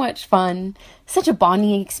so much fun. Such a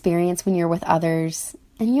bonding experience when you're with others,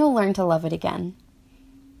 and you'll learn to love it again.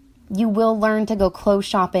 You will learn to go clothes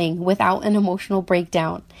shopping without an emotional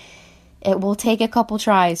breakdown. It will take a couple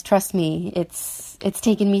tries, trust me. It's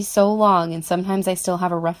taken me so long, and sometimes I still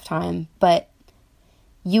have a rough time, but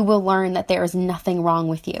you will learn that there is nothing wrong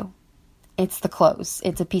with you. It's the clothes.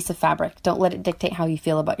 It's a piece of fabric. Don't let it dictate how you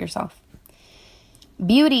feel about yourself.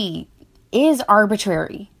 Beauty is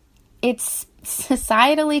arbitrary. It's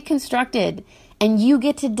societally constructed, and you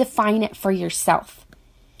get to define it for yourself.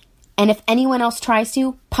 And if anyone else tries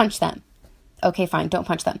to, punch them. Okay, fine, don't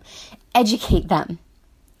punch them. Educate them.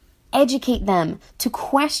 Educate them to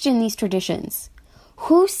question these traditions.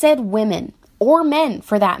 Who said women, or men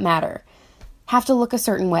for that matter, have to look a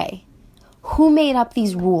certain way? Who made up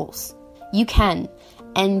these rules? You can,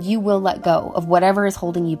 and you will let go of whatever is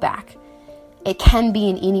holding you back. It can be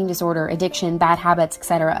an eating disorder, addiction, bad habits,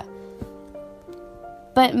 etc.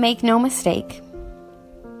 But make no mistake,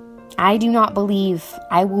 I do not believe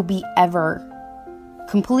I will be ever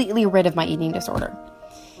completely rid of my eating disorder.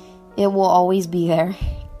 It will always be there,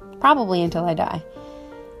 probably until I die,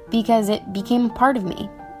 because it became a part of me,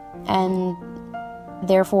 and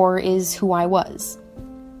therefore is who I was.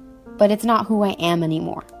 But it's not who I am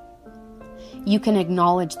anymore. You can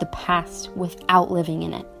acknowledge the past without living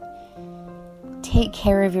in it. Take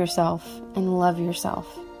care of yourself and love yourself,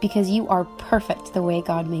 because you are perfect the way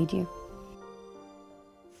God made you.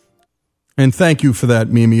 And thank you for that,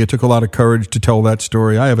 Mimi. It took a lot of courage to tell that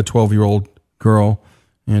story. I have a 12-year-old girl,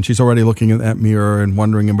 And she's already looking at that mirror and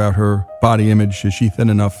wondering about her body image. Is she thin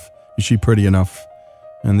enough? Is she pretty enough?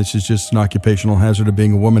 And this is just an occupational hazard of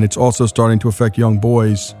being a woman. It's also starting to affect young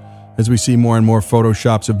boys as we see more and more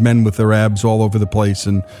photoshops of men with their abs all over the place,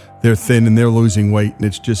 and they're thin and they're losing weight. And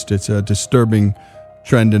it's a disturbing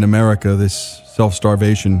trend in America, this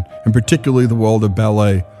self-starvation, and particularly the world of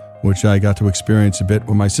ballet, which I got to experience a bit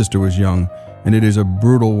when my sister was young. And it is a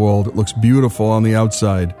brutal world. It looks beautiful on the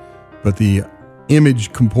outside, but the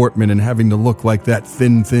image comportment and having to look like that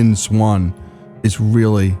thin swan is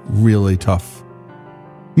really, really tough.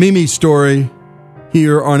 Mimi's story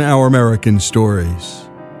here on Our American Stories.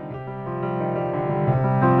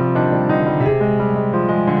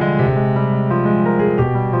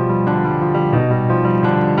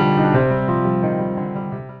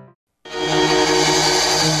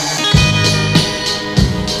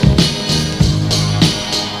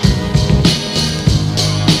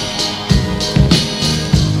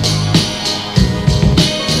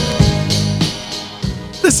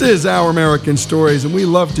 This is Our American Stories, and we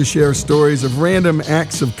love to share stories of random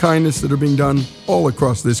acts of kindness that are being done all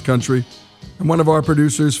across this country. And one of our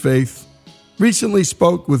producers, Faith, recently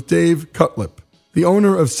spoke with Dave Cutlip, the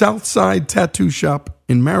owner of Southside Tattoo Shop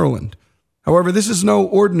in Maryland. However, this is no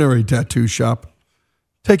ordinary tattoo shop.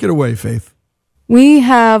 Take it away, Faith. We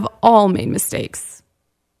have all made mistakes.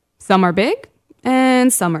 Some are big,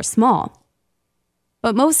 and some are small.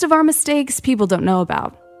 But most of our mistakes people don't know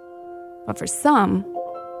about. But for some,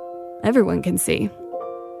 everyone can see,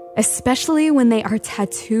 especially when they are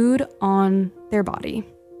tattooed on their body.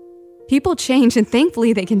 People change, and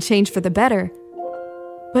thankfully they can change for the better.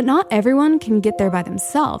 But not everyone can get there by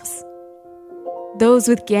themselves. Those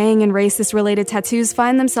with gang and racist-related tattoos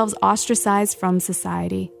find themselves ostracized from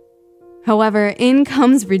society. However, in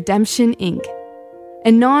comes Redemption, Inc.,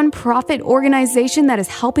 a non-profit organization that is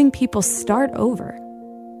helping people start over.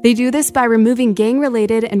 They do this by removing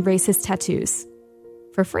gang-related and racist tattoos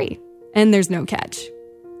for free. And there's no catch.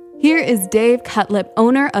 Here is Dave Cutlip,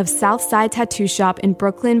 owner of Southside Tattoo Shop in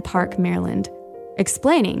Brooklyn Park, Maryland,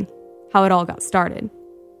 explaining how it all got started.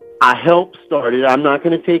 I helped start it. I'm not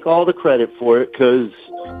going to take all the credit for it because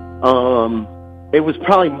it was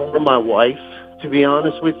probably more my wife, to be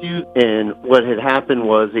honest with you. And what had happened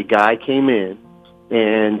was a guy came in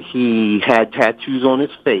and he had tattoos on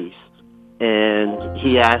his face. And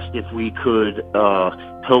he asked if we could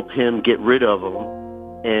help him get rid of them.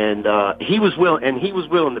 And he was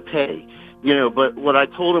willing to pay, but what I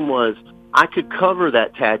told him was I could cover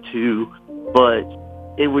that tattoo, but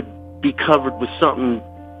it would be covered with something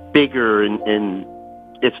bigger and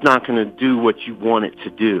it's not going to do what you want it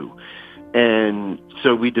to do. And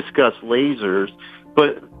so we discussed lasers,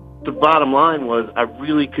 but the bottom line was I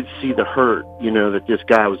really could see the hurt, that this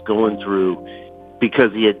guy was going through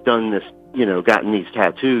because he had done this, gotten these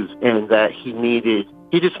tattoos, and that he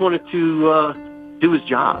just wanted to do his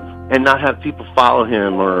job and not have people follow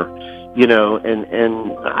him or,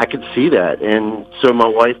 and I could see that. And so my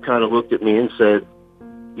wife kind of looked at me and said,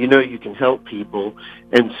 you can help people.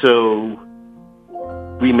 And so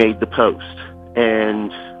we made the post.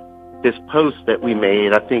 And this post that we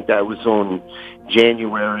made, I think that was on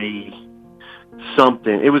January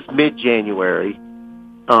something. It was mid-January.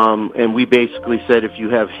 And we basically said if you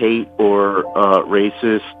have hate or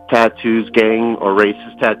racist tattoos, gang or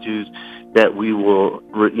racist tattoos, that we will,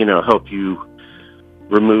 help you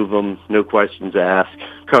remove them, no questions asked,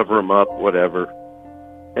 cover them up, whatever.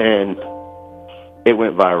 And it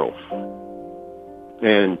went viral.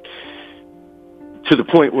 And to the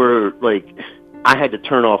point where, I had to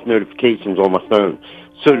turn off notifications on my phone.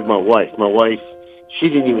 So did my wife. My wife, she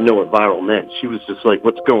didn't even know what viral meant. She was just like,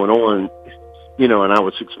 what's going on? And I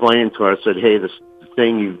was explaining to her, I said, hey, the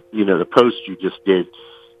thing the post you just did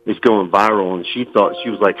is going viral. And she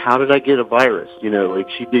was like, how did I get a virus?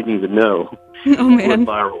 She didn't even know what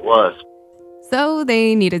viral was. So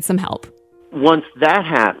they needed some help. Once that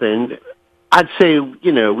happened, I'd say,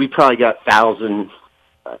 we probably got 1,000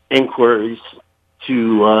 inquiries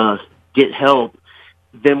to get help.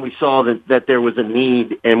 Then we saw that there was a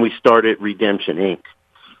need, and we started Redemption,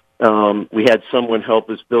 Inc. We had someone help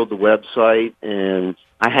us build the website, and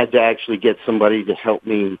I had to actually get somebody to help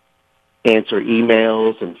me answer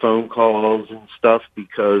emails and phone calls and stuff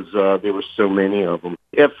because there were so many of them.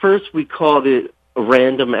 At first, we called it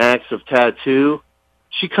Random Acts of Tattoo.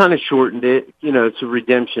 She kind of shortened it, to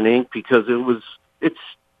Redemption, Inc. because it's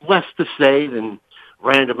less to say than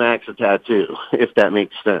Random Acts of Tattoo, if that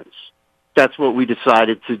makes sense. That's what we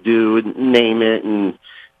decided to do and name it, and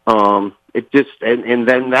and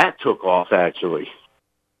then that took off, actually.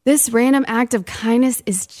 This random act of kindness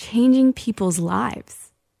is changing people's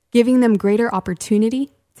lives, giving them greater opportunity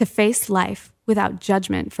to face life without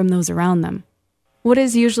judgment from those around them. What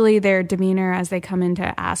is usually their demeanor as they come in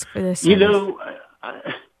to ask for this service? You know,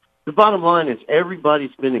 the bottom line is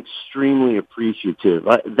everybody's been extremely appreciative.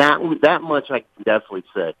 That much I can definitely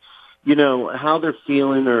say. You know, how they're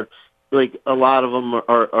feeling, or like a lot of them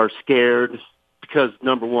are scared because,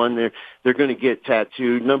 number one, they're going to get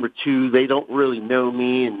tattooed. Number two, they don't really know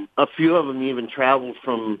me, and a few of them even traveled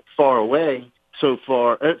from far away so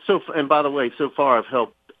far. And by the way, so far I've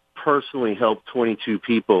personally helped 22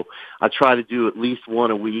 people. I try to do at least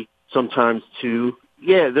one a week, sometimes two.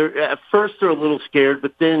 Yeah, at first they're a little scared,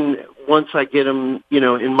 but then once I get them, you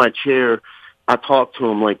know, in my chair, I talk to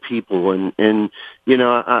them like people, and you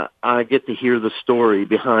know, I get to hear the story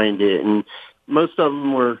behind it. And most of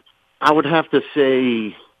them were, I would have to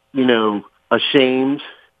say, you know, ashamed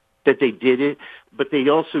that they did it, but they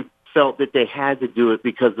also felt that they had to do it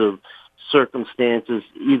because of circumstances,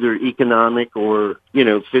 either economic or, you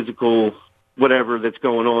know, physical, whatever that's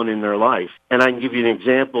going on in their life. And I can give you an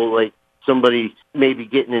example, like somebody maybe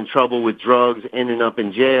getting in trouble with drugs, ending up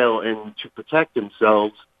in jail, and to protect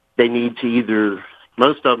themselves, they need to either,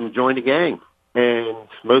 most of them joined a gang, and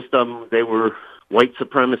most of them, they were white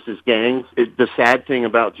supremacist gangs. The sad thing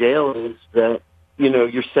about jail is that, you know,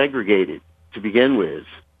 you're segregated to begin with.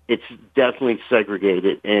 It's definitely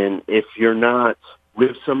segregated, and if you're not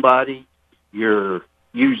with somebody, you're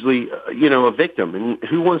usually, you know, a victim. And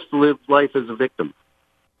who wants to live life as a victim?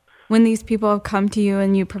 When these people have come to you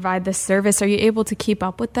and you provide this service, are you able to keep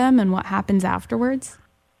up with them and what happens afterwards?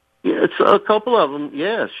 Yeah, it's a couple of them.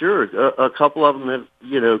 Yeah, sure. A couple of them have,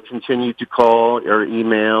 you know, continued to call or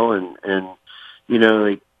email, and you know,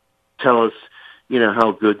 they tell us, you know,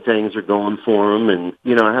 how good things are going for them. And,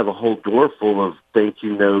 you know, I have a whole drawer full of thank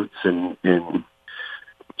you notes and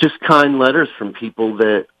just kind letters from people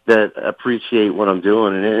that appreciate what I'm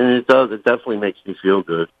doing. And it definitely makes me feel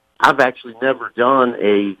good. I've actually never done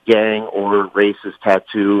a gang or racist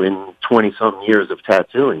tattoo in 20-something years of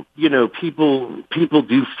tattooing. You know, people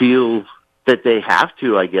do feel that they have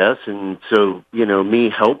to, I guess. And so, you know,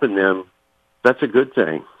 me helping them, that's a good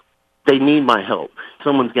thing. They need my help.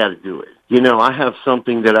 Someone's got to do it. You know, I have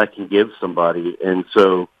something that I can give somebody. And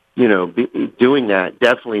so, you know, doing that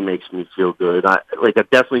definitely makes me feel good. I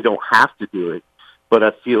definitely don't have to do it, but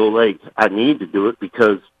I feel like I need to do it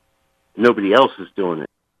because nobody else is doing it.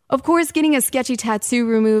 Of course, getting a sketchy tattoo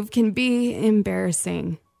removed can be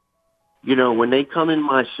embarrassing. You know, when they come in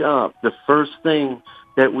my shop, the first thing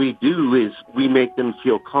that we do is we make them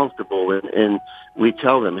feel comfortable, and we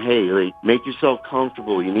tell them, hey, like, make yourself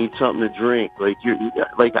comfortable. You need something to drink.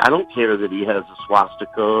 Like, I don't care that he has a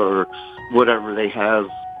swastika or whatever they have.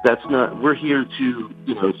 That's not, we're here to,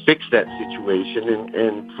 you know, fix that situation.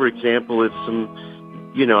 And for example, if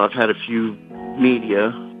some, you know, I've had a few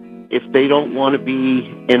media, if they don't want to be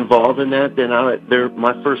involved in that, then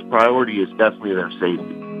my first priority is definitely their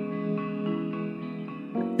safety.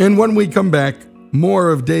 And when we come back, more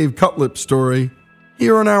of Dave Cutlip's story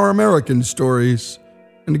here on Our American Stories.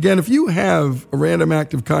 And again, if you have a random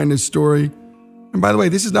act of kindness story, and by the way,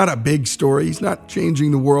 this is not a big story. He's not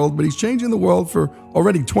changing the world, but he's changing the world for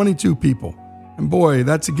already 22 people. And boy,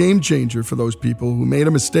 that's a game changer for those people who made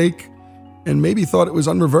a mistake and maybe thought it was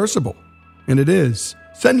unreversible. And it is.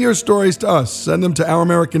 Send your stories to us. Send them to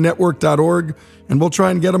ouramericannetwork.org, and we'll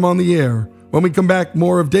try and get them on the air. When we come back,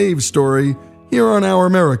 more of Dave's story here on Our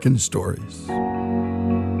American Stories.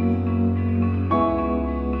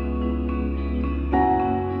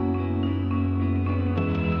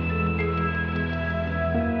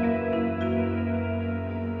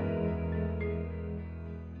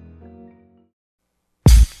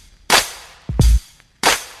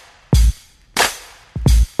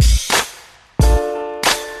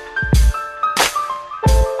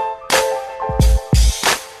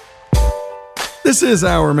 This is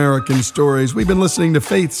Our American Stories. We've been listening to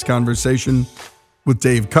Faith's conversation with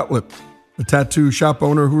Dave Cutlip, a tattoo shop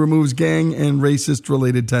owner who removes gang and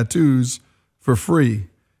racist-related tattoos for free.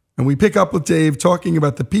 And we pick up with Dave talking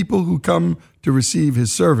about the people who come to receive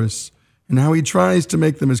his service and how he tries to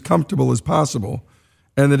make them as comfortable as possible,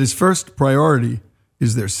 and that his first priority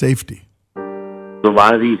is their safety. A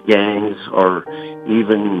lot of these gangs or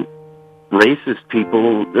even racist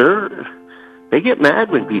people, they get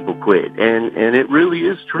mad when people quit, and it really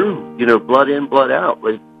is true. You know, blood in, blood out.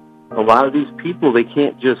 Like, a lot of these people, they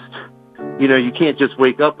can't just, you know, you can't just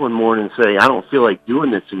wake up one morning and say, I don't feel like doing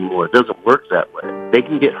this anymore. It doesn't work that way. They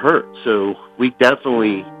can get hurt. So we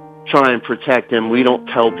definitely try and protect them. We don't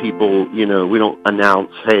tell people, you know, we don't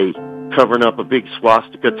announce, hey, covering up a big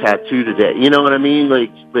swastika tattoo today. You know what I mean? Like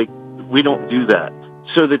we don't do that.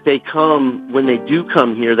 So that they come, when they do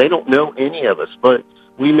come here, they don't know any of us, but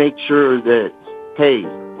we make sure that, hey,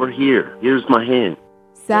 we're here. Here's my hand.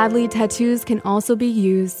 Sadly, tattoos can also be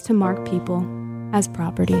used to mark people as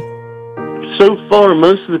property. So far,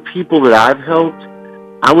 most of the people that I've helped,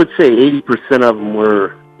 I would say 80% of them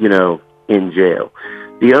were, in jail.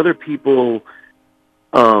 The other people,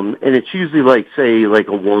 and it's usually like, say, like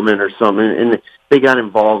a woman or something, and they got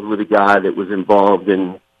involved with a guy that was involved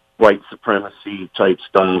in white supremacy type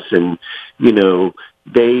stuff, and,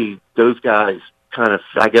 those guys kind of,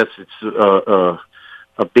 I guess it's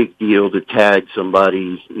a big deal to tag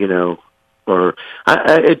somebody, or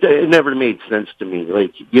it never made sense to me.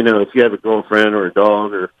 Like, if you have a girlfriend or a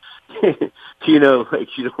dog or, like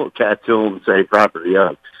you don't tattoo them and say property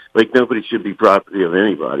of. Like, nobody should be property of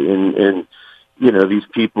anybody. And these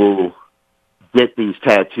people get these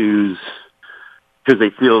tattoos because they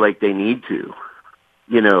feel like they need to.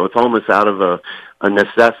 It's almost out of a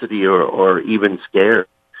necessity or even scare.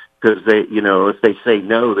 Because they, if they say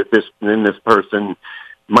no, that this person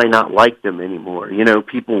might not like them anymore.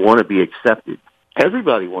 People want to be accepted.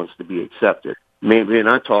 Everybody wants to be accepted. Maybe, and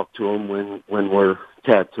I talk to them when we're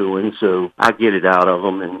tattooing, so I get it out of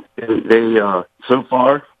them. And they, so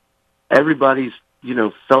far, everybody's,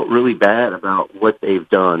 felt really bad about what they've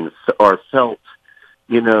done or felt,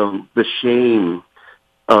 the shame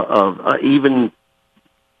of even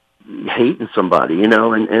hating somebody, and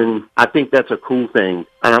I think that's a cool thing.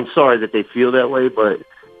 And I'm sorry that they feel that way, but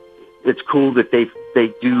it's cool that they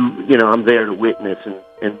do, I'm there to witness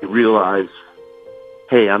and realize,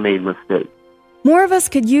 hey, I made a mistake. More of us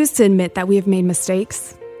could use to admit that we have made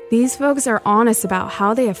mistakes. These folks are honest about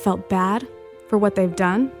how they have felt bad for what they've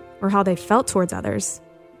done or how they felt towards others,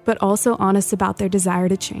 but also honest about their desire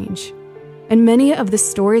to change. And many of the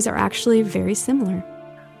stories are actually very similar.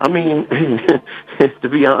 I mean, to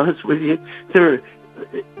be honest with you,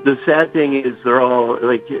 the sad thing is they're all,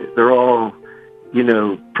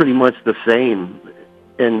 pretty much the same.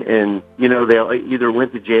 And they either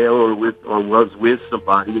went to jail or was with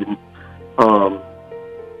somebody.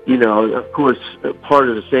 And, of course, part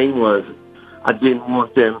of the thing was I didn't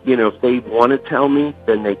want them, if they want to tell me,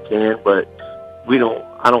 then they can, but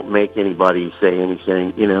I don't make anybody say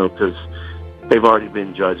anything, because they've already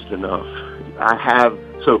been judged enough. I have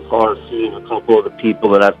so far seen a couple of the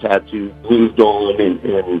people that I've tattooed moved on,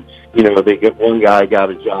 and one guy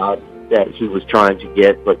got a job that he was trying to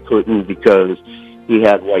get but couldn't because he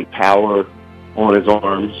had white power on his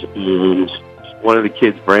arms. And one of the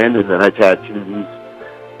kids, Brandon, that I tattooed, he's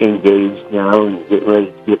engaged now and getting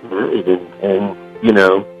ready to get married, and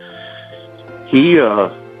he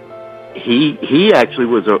actually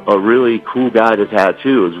was a really cool guy to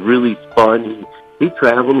tattoo. It was really fun. He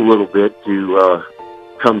traveled a little bit to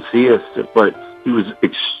come see us, but he was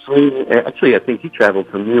actually, I think he traveled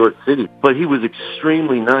from New York City, but he was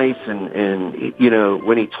extremely nice. And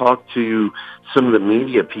when he talked to some of the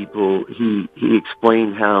media people, he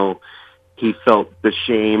explained how he felt the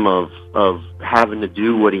shame of having to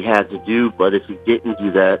do what he had to do. But if he didn't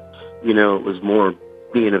do that, it was more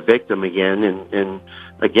being a victim again. And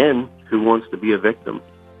again, who wants to be a victim?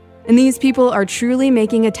 And these people are truly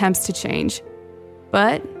making attempts to change.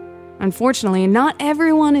 But unfortunately, not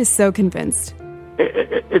everyone is so convinced.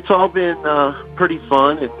 It's all been pretty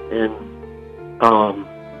fun, and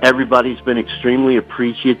everybody's been extremely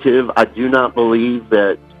appreciative. I do not believe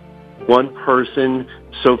that one person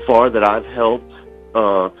so far that I've helped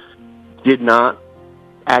did not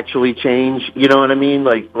actually change. You know what I mean?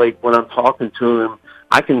 Like when I'm talking to them,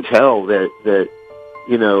 I can tell that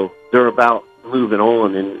they're about moving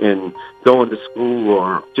on and going to school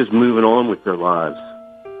or just moving on with their lives.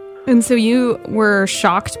 And so you were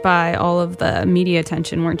shocked by all of the media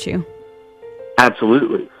attention, weren't you?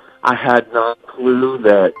 Absolutely. I had no clue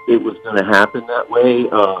that it was going to happen that way.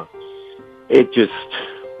 It just,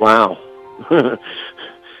 wow.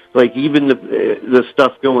 Like even the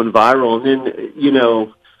stuff going viral, and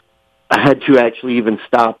then, I had to actually even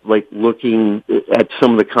stop looking at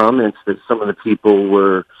some of the comments that some of the people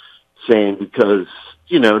were saying, because,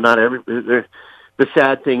 not everybody, the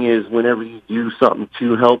sad thing is whenever you do something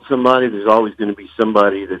to help somebody, there's always going to be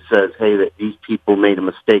somebody that says, hey, that these people made a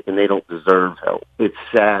mistake and they don't deserve help. It's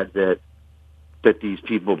sad that these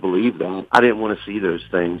people believe that. I didn't want to see those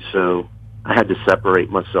things, so I had to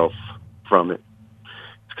separate myself from it.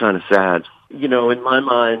 It's kind of sad. In my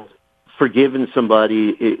mind, forgiving somebody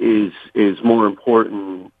is more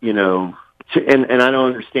important, and I don't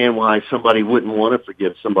understand why somebody wouldn't want to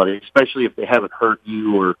forgive somebody, especially if they haven't hurt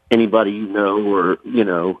you or anybody or,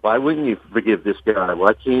 why wouldn't you forgive this guy?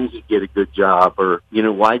 Why can't he get a good job? Or,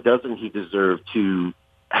 why doesn't he deserve to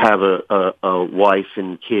have a wife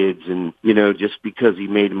and kids? And, just because he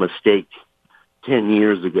made a mistake 10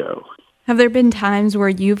 years ago. Have there been times where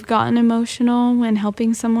you've gotten emotional when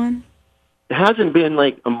helping someone? It hasn't been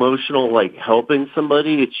like emotional, like helping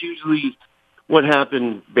somebody. It's usually what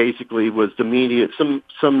happened basically was the media,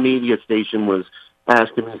 some media station was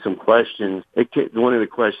asking me some questions. One of the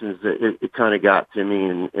questions that it kind of got to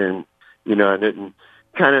me, and you know,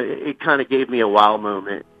 it kind of gave me a wow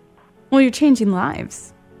moment. Well, you're changing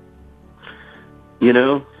lives. You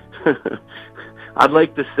know, I'd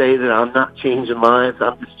like to say that I'm not changing lives.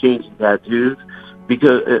 I'm just changing tattoos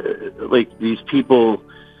because, like, these people,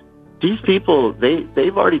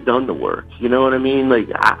 they've already done the work. You know what I mean? Like,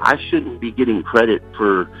 I shouldn't be getting credit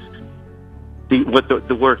for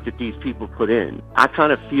the work that these people put in. I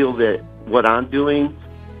kind of feel that what I'm doing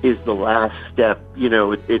is the last step. You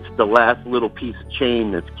know, it's the last little piece of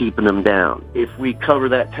chain that's keeping them down. If we cover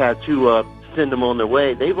that tattoo up, send them on their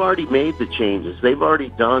way, they've already made the changes. They've already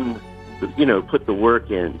done, you know, put the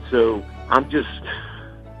work in. So I'm just,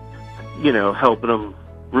 you know, helping them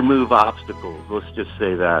remove obstacles. Let's just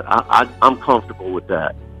say that. I'm comfortable with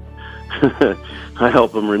that. I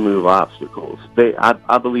help them remove obstacles.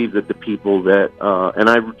 I believe that the people that, and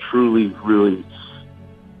I truly, really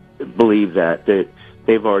believe that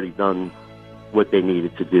they've already done what they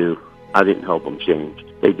needed to do. I didn't help them change.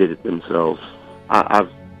 They did it themselves. I've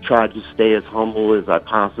tried to stay as humble as I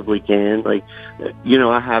possibly can. Like, you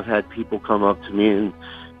know, I have had people come up to me and,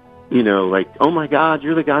 you know, like, oh my God,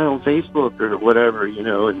 you're the guy on Facebook or whatever, you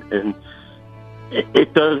know, and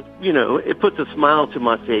it does, you know, it puts a smile to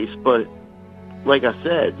my face. But like I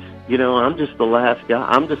said, you know, I'm just the last guy.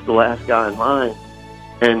 I'm just the last guy in line.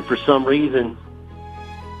 And for some reason,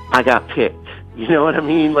 I got picked. You know what I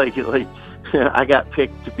mean? Like I got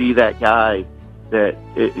picked to be that guy that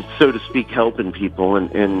is, so to speak, helping people,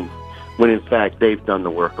 and when in fact they've done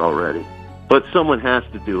the work already. But someone has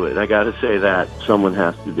to do it. I got to say that. Someone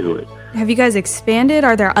has to do it. Have you guys expanded?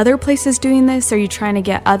 Are there other places doing this? Are you trying to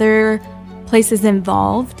get other places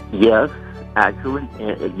involved? Yes, actually,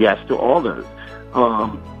 yes to all those.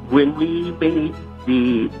 When we made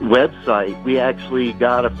the website, we actually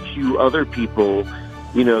got a few other people,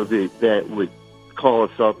 you know, that would call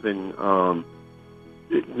us up and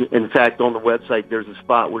in fact, on the website, there's a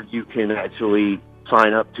spot where you can actually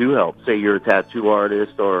sign up to help. Say you're a tattoo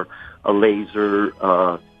artist or a laser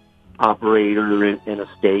operator in a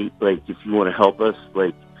state. Like, if you want to help us,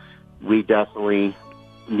 like, we definitely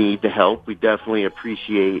need the help. We definitely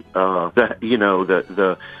appreciate that, you know,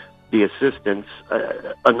 the assistance.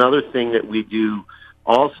 Another thing that we do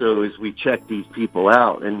also is we check these people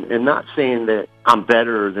out, and not saying that I'm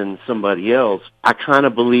better than somebody else. I kind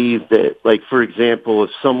of believe that, like, for example, if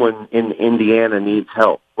someone in Indiana needs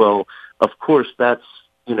help, well, of course that's,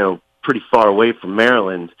 you know, pretty far away from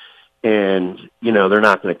Maryland, and, you know, they're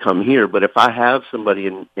not going to come here. But if I have somebody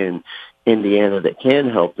in Indiana that can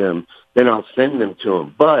help them, then I'll send them to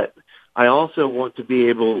them. But I also want to be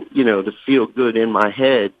able, you know, to feel good in my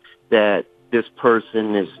head that this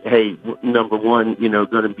person is, hey, number one, you know,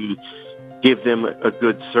 going to give them a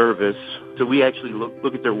good service. So we actually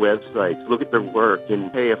look at their websites, look at their work,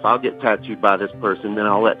 and, hey, if I'll get tattooed by this person, then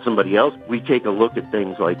I'll let somebody else. We take a look at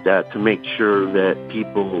things like that to make sure that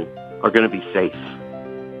people are going to be safe.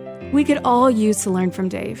 We could all use to learn from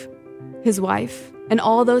Dave, his wife, and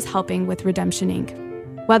all those helping with Redemption Inc.,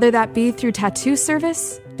 whether that be through tattoo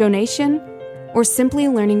service, donation, or simply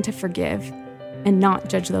learning to forgive and not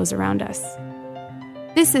judge those around us.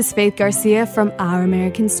 This is Faith Garcia from Our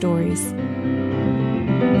American Stories.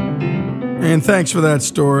 And thanks for that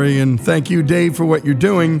story, and thank you, Dave, for what you're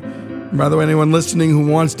doing. By the way, anyone listening who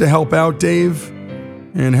wants to help out Dave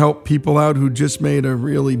and help people out who just made a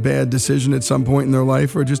really bad decision at some point in their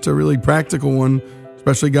life, or just a really practical one,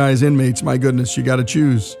 especially guys, inmates, my goodness, you got to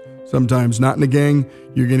choose. Sometimes, not in a gang,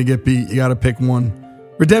 you're going to get beat. You got to pick one.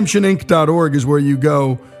 RedemptionInc.org is where you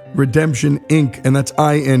go. Redemption Inc., and that's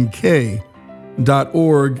INK.org.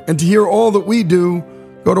 And to hear all that we do,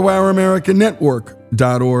 go to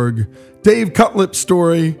OurAmericanNetwork.org. Dave Cutlip's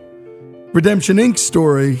story, Redemption Inc.'s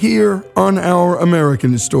story, here on Our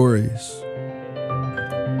American Stories.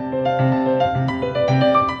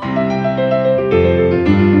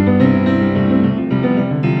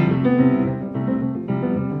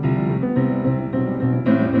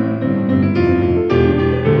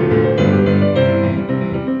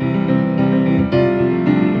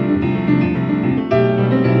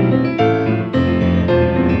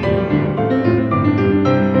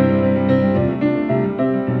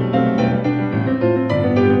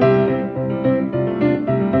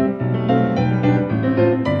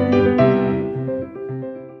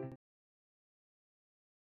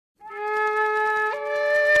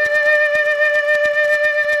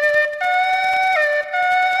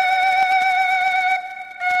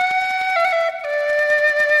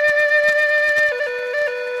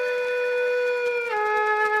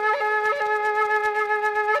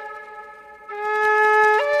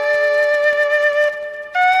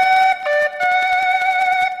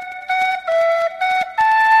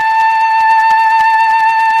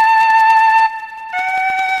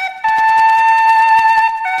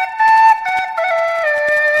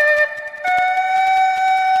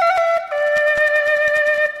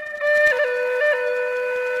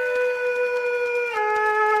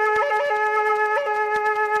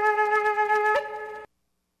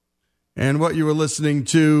 And what you were listening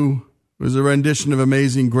to was a rendition of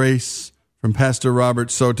Amazing Grace from Pastor Robert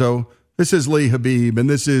Soto. This is Lee Habib, and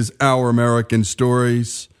this is Our American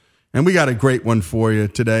Stories. And we got a great one for you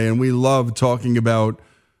today, and we love talking about,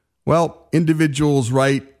 well, individuals'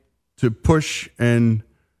 right to push and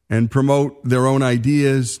promote their own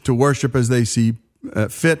ideas, to worship as they see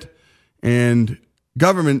fit, and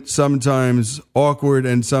government sometimes awkward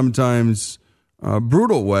and sometimes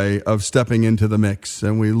brutal way of stepping into the mix.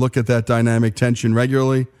 And we look at that dynamic tension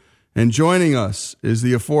regularly. And joining us is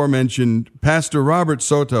the aforementioned Pastor Robert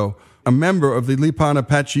Soto, a member of the Lipan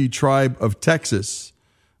Apache tribe of Texas,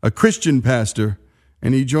 a Christian pastor,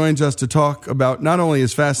 and he joins us to talk about not only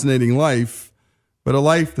his fascinating life, but a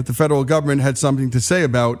life that the federal government had something to say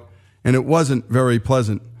about, and it wasn't very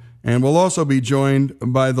pleasant. And we'll also be joined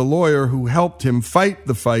by the lawyer who helped him fight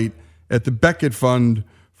the fight at the Beckett Fund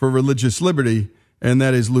for Religious Liberty, and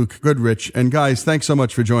that is Luke Goodrich. And guys, thanks so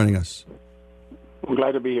much for joining us. I'm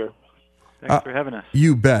glad to be here. Thanks for having us.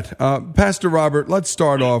 You bet. Pastor Robert, let's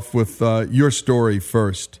start off with your story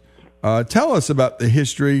first. Tell us about the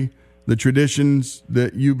history, the traditions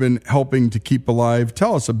that you've been helping to keep alive.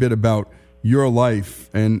 Tell us a bit about your life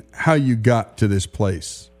and how you got to this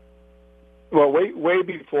place. Well, way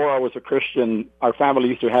before I was a Christian, our family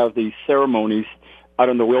used to have these ceremonies out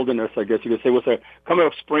in the wilderness, I guess you could say. It was a coming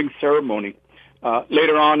of spring ceremony.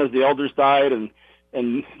 Later on, as the elders died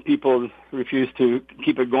and people refused to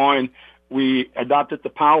keep it going, we adopted the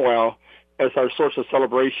powwow as our source of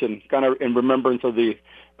celebration, kind of in remembrance of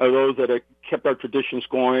those that had kept our traditions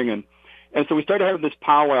going. And so we started having this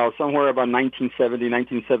powwow somewhere about 1970,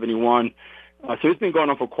 1971. So it's been going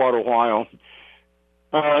on for quite a while.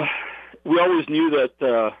 We always knew that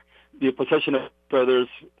the possession of feathers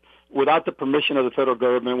without the permission of the federal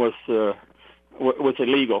government was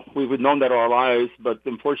illegal. We've known that all our lives, but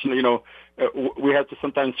unfortunately, we have to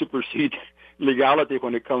sometimes supersede legality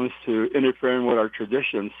when it comes to interfering with our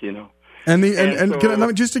traditions,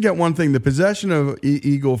 And just to get one thing, the possession of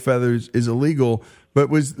eagle feathers is illegal, but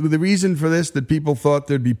was the reason for this that people thought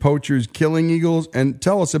there'd be poachers killing eagles? And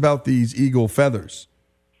tell us about these eagle feathers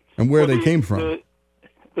and where they came from.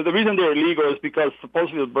 The reason they're illegal is because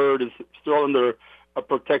supposedly the bird is still under a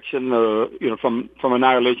protection, from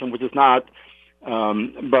annihilation, which is not.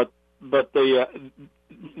 But they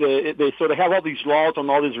sort of have all these laws and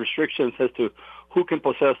all these restrictions as to who can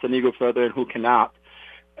possess an eagle feather and who cannot.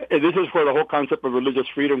 And this is where the whole concept of religious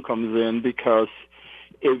freedom comes in, because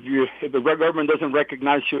if the government doesn't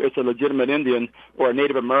recognize you as a legitimate Indian or a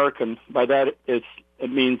Native American, by that it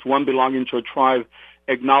means one belonging to a tribe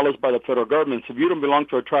acknowledged by the federal government. So if you don't belong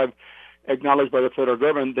to a tribe acknowledged by the federal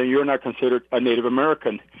government, then you're not considered a Native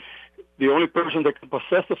American. The only person that can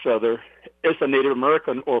possess a feather is a Native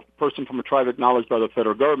American or a person from a tribe acknowledged by the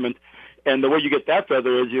federal government. And the way you get that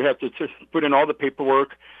feather is you have to put in all the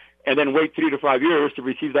paperwork and then wait 3 to 5 years to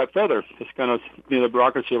receive that feather. It's kind of the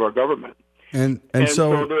bureaucracy of our government. And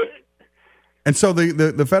so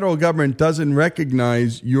the federal government doesn't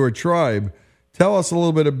recognize your tribe. Tell us a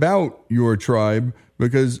little bit about your tribe,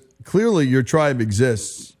 because clearly your tribe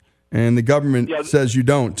exists and the government says you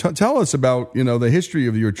don't. Tell us about, the history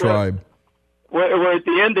of your tribe. Well, at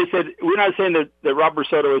the end they said, we're not saying that Robert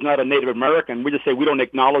Soto is not a Native American. We just say we don't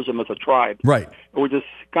acknowledge him as a tribe. Right. We're just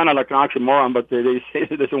kind of like an oxymoron, but they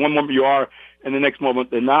say one moment you are and the next moment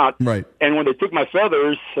they're not. Right. And when they took my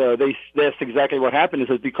feathers, that's exactly what happened.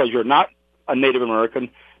 Is because you're not a Native American,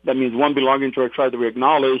 that means one belonging to a tribe that we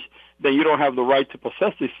acknowledge, then you don't have the right to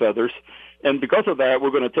possess these feathers. And because of that, we're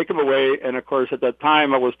going to take them away. And of course, at that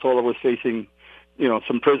time, I was told I was facing,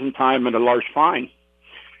 some prison time and a large fine.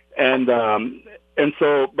 And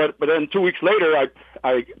so, but then 2 weeks later,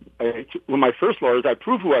 I with my first lawyers, I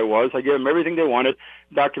proved who I was. I gave them everything they wanted,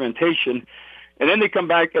 documentation. And then they come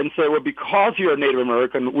back and say, well, because you're a Native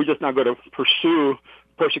American, we're just not going to pursue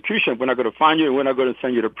persecution. We're not going to find you, and we're not going to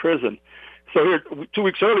send you to prison. So here, 2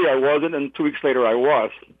 weeks earlier I wasn't, and 2 weeks later I was.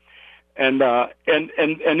 And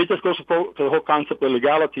it just goes to the whole concept of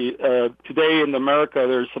legality. Today in America,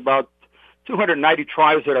 there's about 290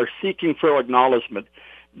 tribes that are seeking full acknowledgement.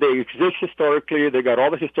 They exist historically. They got all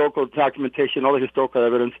the historical documentation, all the historical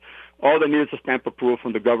evidence. All they need is a stamp approval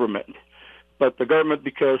from the government. But the government,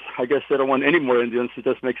 because I guess they don't want any more Indians, it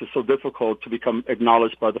just makes it so difficult to become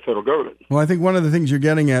acknowledged by the federal government. Well, I think one of the things you're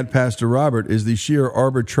getting at, Pastor Robert, is the sheer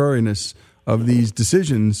arbitrariness of these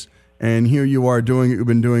decisions. And here you are doing what you've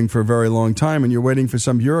been doing for a very long time, and you're waiting for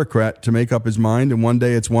some bureaucrat to make up his mind, and one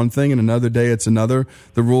day it's one thing, and another day it's another.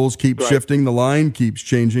 The rules keep shifting. The line keeps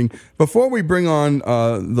changing. Before we bring on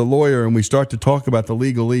the lawyer and we start to talk about the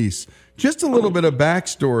legalese, just a little bit of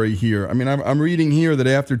backstory here. I mean, I'm reading here that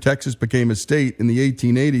after Texas became a state in the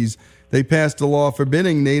 1880s, they passed a law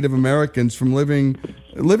forbidding Native Americans from living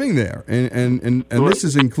there. And this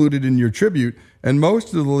is included in your tribute. And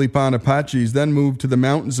most of the Lipan Apaches then moved to the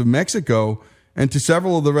mountains of Mexico and to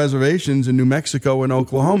several of the reservations in New Mexico and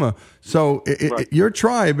Oklahoma. So your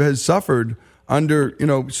tribe has suffered under,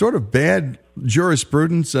 sort of bad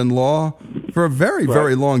jurisprudence and law for a very,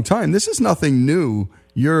 very long time. This is nothing new,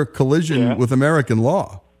 your collision with American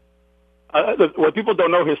law. What people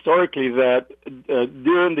don't know historically that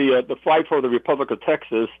during the fight for the Republic of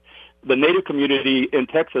Texas, the Native community in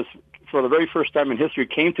Texas, for the very first time in history,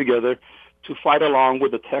 came together to fight along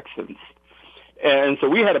with the Texans. And so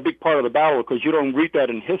we had a big part of the battle because you don't read that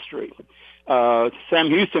in history. Sam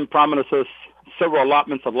Houston promised us several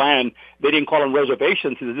allotments of land. They didn't call them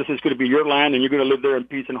reservations. He said, this is going to be your land, and you're going to live there in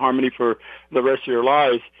peace and harmony for the rest of your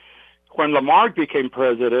lives. When Lamarck became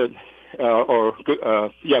president,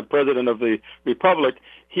 president of the Republic,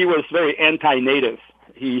 he was very anti-Native.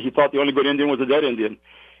 He thought the only good Indian was a dead Indian.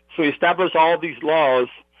 So he established all these laws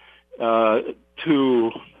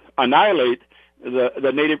to annihilate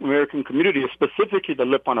the Native American community, specifically the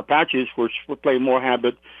Lipan Apaches, which were playing more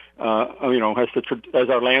havoc, as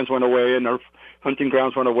our lands went away and our hunting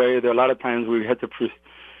grounds went away. There a lot of times we had to,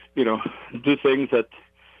 do things to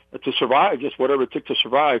survive, just whatever it took to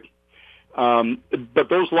survive. But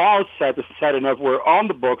those laws, sad enough, were on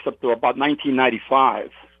the books up to about 1995.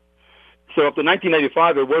 So up to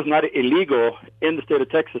 1995, it was not illegal in the state of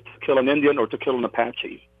Texas to kill an Indian or to kill an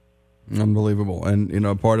Apache. Unbelievable. And,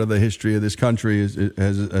 part of the history of this country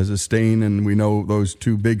has a stain, and we know those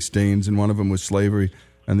two big stains, and one of them was slavery,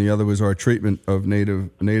 and the other was our treatment of Native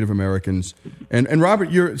Americans. And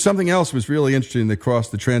Robert, something else was really interesting that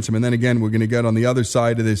crossed the transom, and then again, we're going to get on the other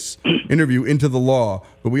side of this interview into the law,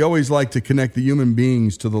 but we always like to connect the human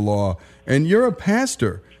beings to the law. And you're a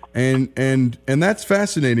pastor, and that's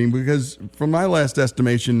fascinating because from my last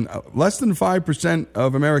estimation, less than 5%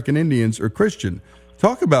 of American Indians are Christian.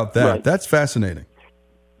 Talk about that. Right. That's fascinating.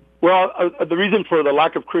 Well, the reason for the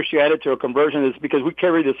lack of Christianity or conversion is because we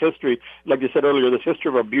carry this history, like you said earlier, this history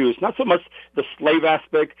of abuse. Not so much the slave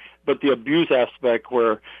aspect, but the abuse aspect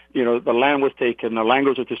where, the land was taken, the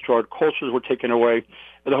language was destroyed, cultures were taken away.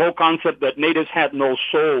 The whole concept that natives had no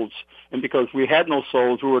souls, and because we had no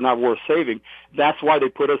souls, we were not worth saving. That's why they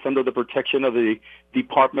put us under the protection of the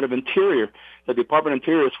Department of Interior. The Department of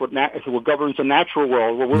Interior is what governs the natural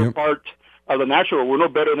world. Well, we're part of the natural. We're no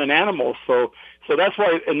better than animals. So that's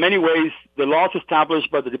why, in many ways, the laws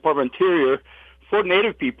established by the Department of Interior for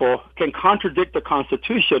Native people can contradict the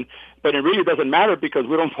Constitution, but it really doesn't matter because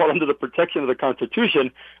we don't fall under the protection of the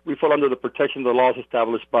Constitution. We fall under the protection of the laws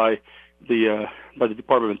established by the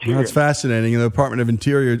Department of Interior. That's fascinating. And the Department of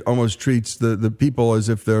Interior almost treats the people as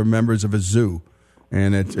if they're members of a zoo,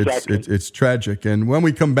 and it's tragic. And when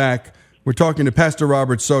we come back, we're talking to Pastor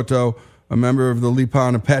Robert Soto, a member of the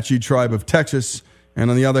Lipan Apache tribe of Texas. And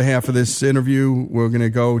on the other half of this interview, we're going to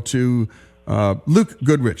go to Luke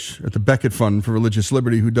Goodrich at the Becket Fund for Religious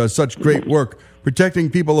Liberty, who does such great work protecting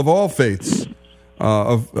people of all faiths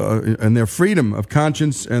and their freedom of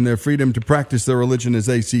conscience and their freedom to practice their religion as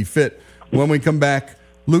they see fit. When we come back,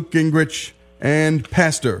 Luke Gingrich and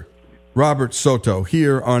Pastor Robert Soto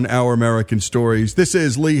here on Our American Stories. This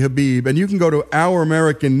is Lee Habib, and you can go to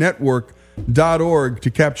ouramericannetwork.org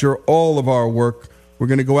to capture all of our work. We're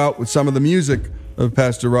going to go out with some of the music of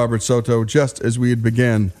Pastor Robert Soto just as we had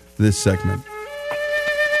began this segment.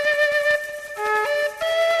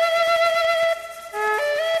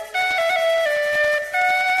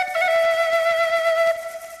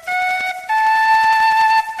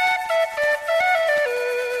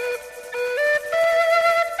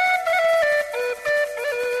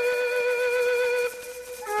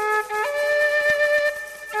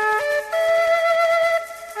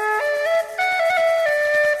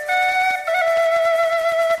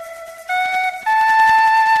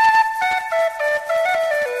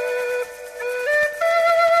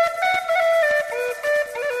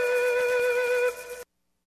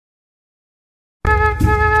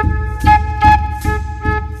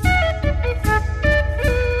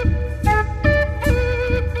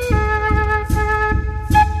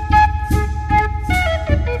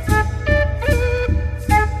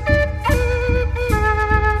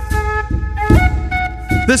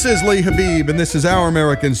 This is Lee Habib, and this is Our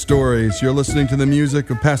American Stories. You're listening to the music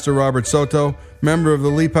of Pastor Robert Soto, member of the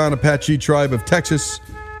Lipan Apache tribe of Texas.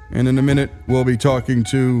 And in a minute, we'll be talking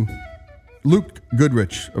to Luke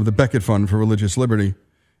Goodrich of the Becket Fund for Religious Liberty.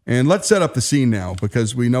 And let's set up the scene now,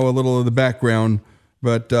 because we know a little of the background.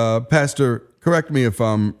 But Pastor, correct me if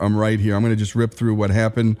I'm right here. I'm going to just rip through what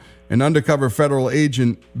happened. An undercover federal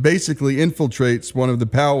agent basically infiltrates one of the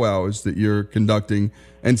powwows that you're conducting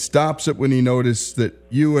and stops it when he noticed that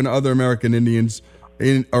you and other American Indians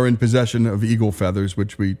are in possession of eagle feathers,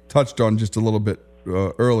 which we touched on just a little bit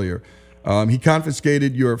earlier. He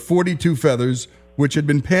confiscated your 42 feathers, which had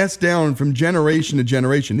been passed down from generation to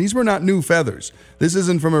generation. These were not new feathers. This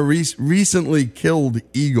isn't from a recently killed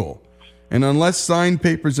eagle. And unless signed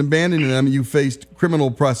papers abandoning them, you faced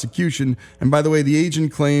criminal prosecution. And by the way, the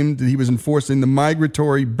agent claimed that he was enforcing the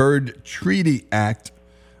Migratory Bird Treaty Act.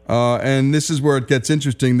 And this is where it gets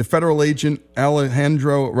interesting. The federal agent,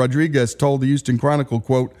 Alejandro Rodriguez, told the Houston Chronicle,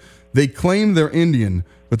 quote, "They claim they're Indian,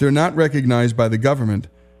 but they're not recognized by the government.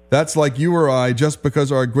 That's like you or I, just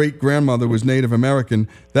because our great-grandmother was Native American,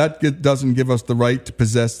 that doesn't give us the right to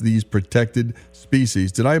possess these protected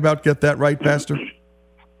species." Did I about get that right, Pastor?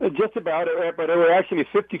 Just about, but there were actually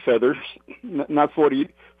 50 feathers, not 40,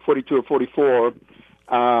 42 or 44.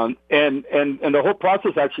 And the whole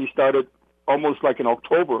process actually started almost like in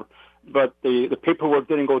October, but the paperwork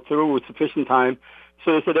didn't go through with sufficient time.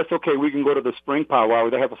 So they said, that's okay, we can go to the spring powwow.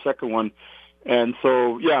 They have a second one. And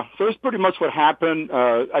so, yeah, so it's pretty much what happened.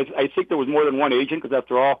 I think there was more than one agent because,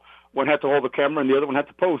 after all, one had to hold the camera and the other one had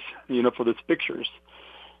to pose, for these pictures.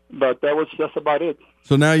 But that was just about it.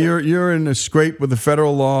 So now you're in a scrape with the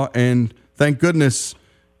federal law, and thank goodness,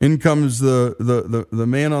 in comes the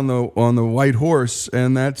man on the white horse,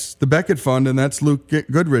 and that's the Beckett Fund, and that's Luke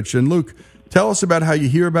Goodrich. And Luke, tell us about how you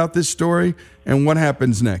hear about this story and what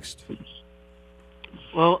happens next.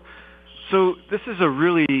 Well, so this is a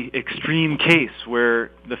really extreme case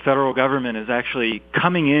where the federal government is actually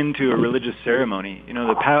coming into a religious ceremony.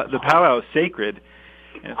 The powwow is sacred.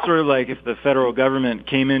 And it's sort of like if the federal government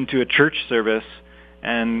came into a church service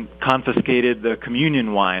and confiscated the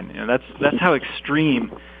communion wine. That's how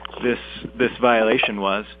extreme this violation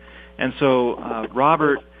was. And so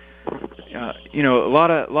Robert, a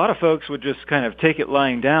lot of folks would just kind of take it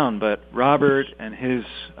lying down, but Robert and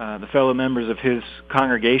the fellow members of his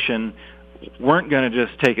congregation weren't going to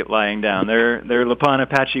just take it lying down. They're Lapon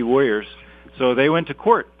Apache warriors, so they went to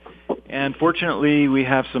court. And fortunately, we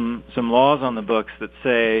have some laws on the books that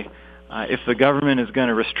say if the government is going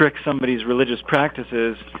to restrict somebody's religious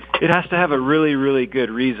practices, it has to have a really, really good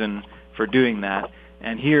reason for doing that.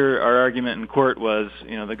 And here, our argument in court was,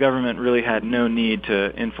 the government really had no need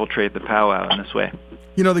to infiltrate the powwow in this way.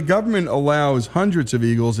 The government allows hundreds of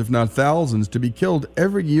eagles, if not thousands, to be killed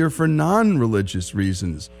every year for non-religious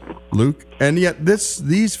reasons, Luke. And yet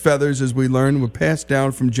these feathers, as we learned, were passed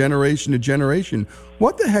down from generation to generation.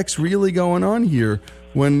 What the heck's really going on here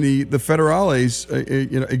when the federales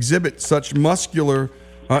exhibit such muscular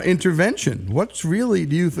intervention? What's really,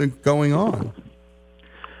 do you think, going on?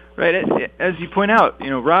 Right. As you point out,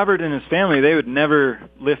 Robert and his family, they would never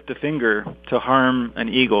lift a finger to harm an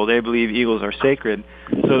eagle. They believe eagles are sacred.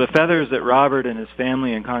 So the feathers that Robert and his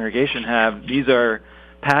family and congregation have, these are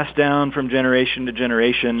passed down from generation to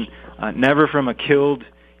generation, never from a killed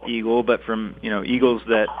eagle, but from, eagles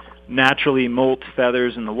that naturally molt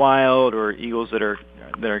feathers in the wild, or eagles that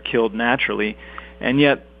are killed naturally. And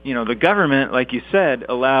yet, the government, like you said,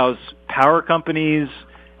 allows power companies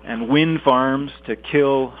and wind farms to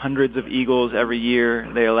kill hundreds of eagles every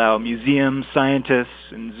year. They allow museums, scientists,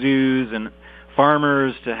 and zoos and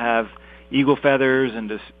farmers to have eagle feathers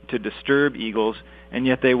and to disturb eagles, and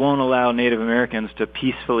yet they won't allow Native Americans to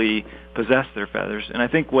peacefully possess their feathers. And I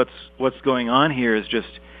think what's going on here is just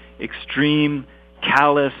extreme,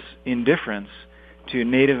 callous indifference to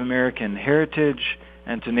Native American heritage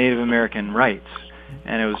and to Native American rights.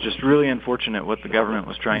 And it was just really unfortunate what the government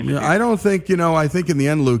was trying to do. I don't think, I think in the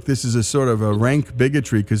end, Luke, this is a sort of a rank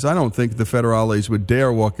bigotry, because I don't think the federales would dare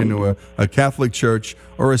walk into a Catholic church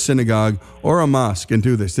or a synagogue or a mosque and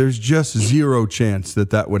do this. There's just zero chance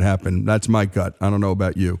that would happen. That's my gut. I don't know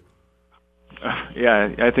about you.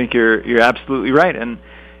 Yeah, I think you're absolutely right. And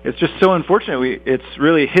it's just so unfortunate. It's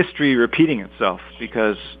really history repeating itself,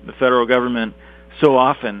 because the federal government so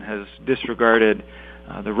often has disregarded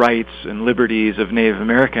the rights and liberties of Native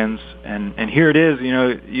Americans, and here it is.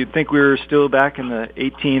 You'd think we were still back in the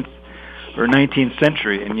 18th or 19th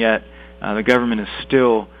century, and yet the government is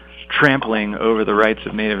still trampling over the rights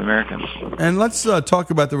of Native Americans. And let's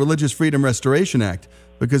talk about the Religious Freedom Restoration Act,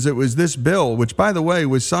 because it was this bill, which, by the way,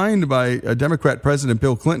 was signed by Democrat President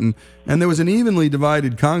Bill Clinton, and there was an evenly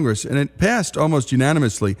divided Congress, and it passed almost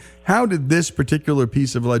unanimously. How did this particular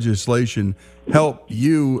piece of legislation help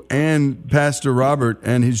you and Pastor Robert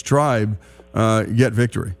and his tribe get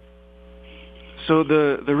victory? So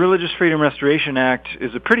the Religious Freedom Restoration Act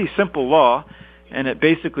is a pretty simple law, and it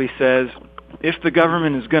basically says if the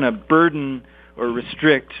government is going to burden or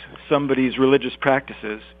restrict somebody's religious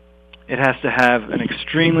practices, it has to have an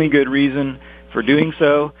extremely good reason for doing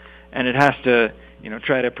so, and it has to,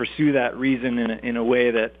 try to pursue that reason in a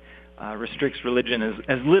way that restricts religion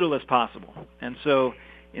as little as possible. And so,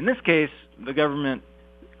 in this case, the government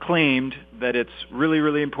claimed that its really,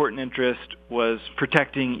 really important interest was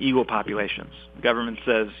protecting eagle populations. The government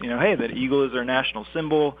says, hey, that eagle is our national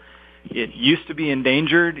symbol. It used to be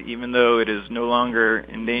endangered, even though it is no longer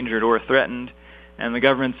endangered or threatened. And the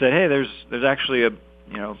government said, hey, there's actually a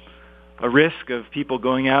risk of people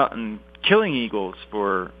going out and killing eagles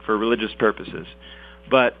for religious purposes.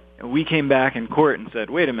 But we came back in court and said,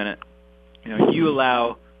 wait a minute, you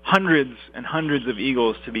allow hundreds and hundreds of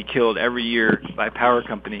eagles to be killed every year by power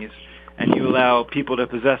companies, and you allow people to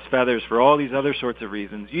possess feathers for all these other sorts of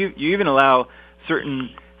reasons. You even allow certain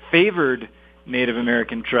favored Native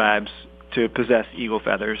American tribes to possess eagle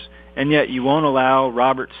feathers, and yet you won't allow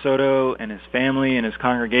Robert Soto and his family and his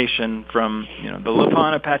congregation from the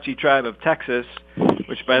Lipan Apache tribe of Texas,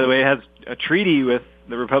 which, by the way, has a treaty with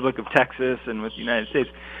the Republic of Texas and with the United States.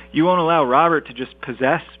 You won't allow Robert to just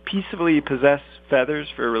peacefully possess feathers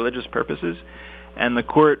for religious purposes. And the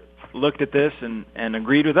court looked at this and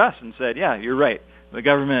agreed with us and said, yeah, you're right. The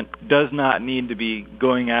government does not need to be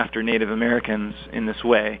going after Native Americans in this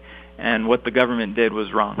way. And what the government did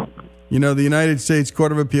was wrong. The United States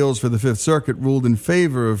Court of Appeals for the Fifth Circuit ruled in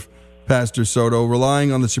favor of Pastor Soto,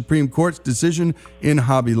 relying on the Supreme Court's decision in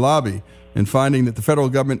Hobby Lobby and finding that the federal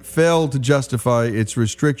government failed to justify its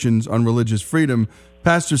restrictions on religious freedom.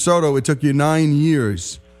 Pastor Soto, it took you 9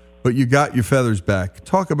 years, but you got your feathers back.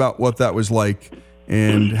 Talk about what that was like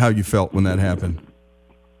and how you felt when that happened.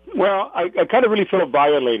 Well, I kind of really felt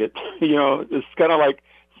violated. It's kind of like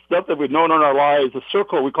stuff that we've known in our lives. A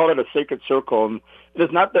circle, we call it a sacred circle. And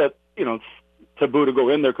it's not that, it's taboo to go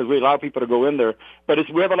in there because we allow people to go in there. But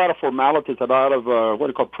we have a lot of formalities, a lot of what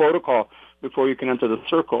we call protocol before you can enter the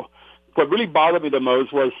circle. What really bothered me the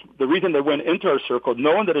most was the reason they went into our circle,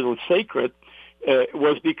 knowing that it was sacred,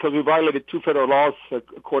 was because we violated two federal laws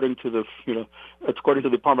according to the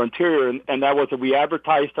Department of Interior, and that was that we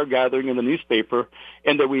advertised our gathering in the newspaper,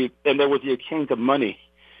 and there was the exchange of money.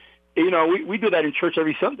 We do that in church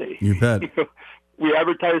every Sunday. You bet. We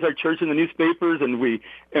advertise our church in the newspapers, and we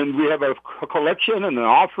have a collection and the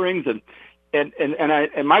offerings, and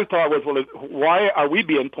my thought was, well, why are we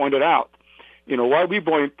being pointed out? Why are we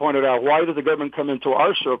being pointed out? Why does the government come into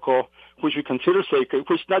our circle, which we consider sacred,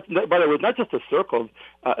 which, by the way, not just a circle.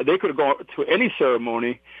 They could go to any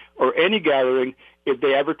ceremony or any gathering if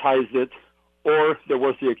they advertised it or there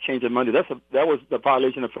was the exchange of money. That was the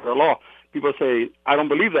violation of federal law. People say, I don't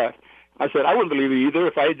believe that. I said, I wouldn't believe it either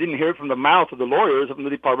if I didn't hear it from the mouth of the lawyers from the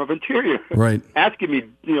Department of Interior. Right. Asking me,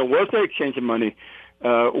 was there exchange of money?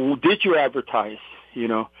 Did you advertise?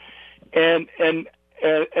 And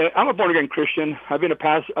I'm a born-again Christian. I've been a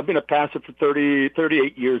pastor for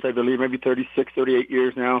 38 years, I believe, maybe 36, 38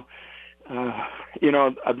 years now.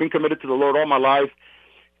 I've been committed to the Lord all my life.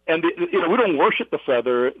 And, we don't worship the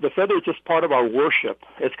feather. The feather is just part of our worship.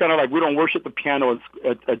 It's kind of like we don't worship the piano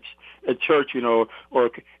at church, or,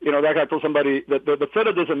 like I told somebody, that the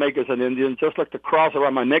feather doesn't make us an Indian, just like the cross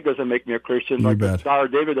around my neck doesn't make me a Christian, like the Star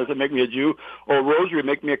of David doesn't make me a Jew, or rosary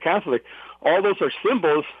make me a Catholic. All those are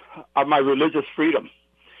symbols of my religious freedom.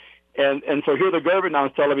 And so here the government now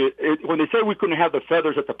is telling me, when they say we couldn't have the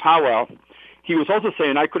feathers at the powwow, he was also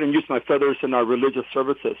saying I couldn't use my feathers in our religious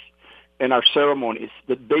services, in our ceremonies,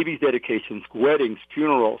 the babies' dedications, weddings,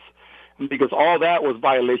 funerals, because all that was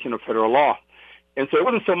violation of federal law. And so it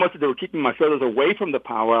wasn't so much that they were keeping my feathers away from the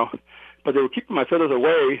powwow, but they were keeping my feathers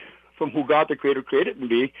away from who God the Creator created me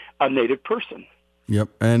to be, a Native person. Yep,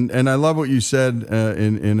 and I love what you said,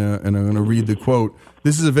 and I'm going to read the quote.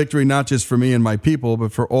 This is a victory not just for me and my people,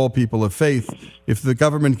 but for all people of faith. If the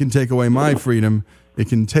government can take away my freedom, it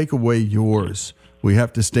can take away yours. We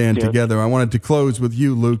have to stand together. I wanted to close with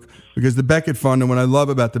you, Luke, because the Becket Fund, and what I love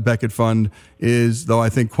about the Becket Fund is, though I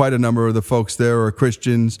think quite a number of the folks there are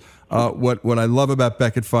Christians, what I love about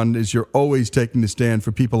Becket Fund is you're always taking the stand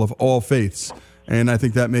for people of all faiths, and I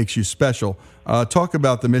think that makes you special. Talk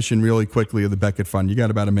about the mission really quickly of the Becket Fund. You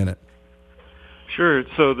got about a minute. Sure.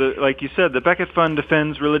 So, like you said, the Becket Fund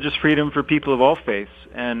defends religious freedom for people of all faiths,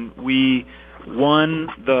 and we won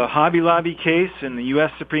the Hobby Lobby case in the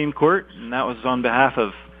U.S. Supreme Court, and that was on behalf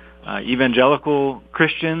of evangelical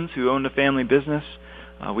Christians who owned a family business.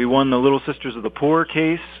 We won the Little Sisters of the Poor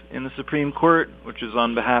case in the Supreme Court, which is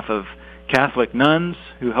on behalf of Catholic nuns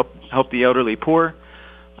who help the elderly poor.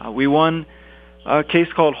 We won a case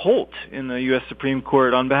called Holt in the U.S. Supreme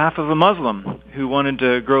Court on behalf of a Muslim who wanted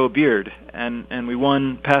to grow a beard. And we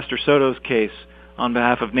won Pastor Soto's case on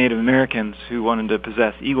behalf of Native Americans who wanted to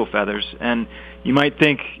possess eagle feathers. And you might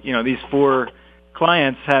think, these four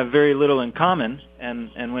clients have very little in common,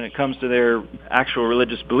 and when it comes to their actual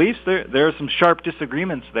religious beliefs, there are some sharp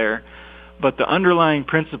disagreements there. But the underlying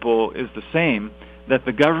principle is the same, that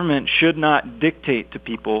the government should not dictate to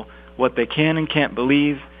people what they can and can't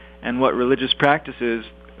believe and what religious practices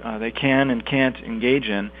they can and can't engage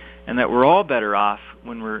in, and that we're all better off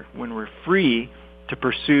when we're free to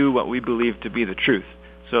pursue what we believe to be the truth.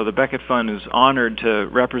 So the Becket Fund is honored to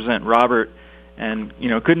represent Robert, and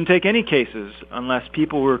couldn't take any cases unless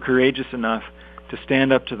people were courageous enough to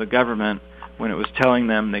stand up to the government when it was telling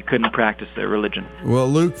them they couldn't practice their religion. Well,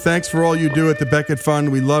 Luke, thanks for all you do at the Becket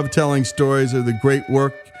Fund. We love telling stories of the great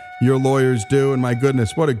work your lawyers do, and my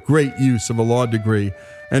goodness, what a great use of a law degree.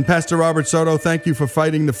 And Pastor Robert Soto, thank you for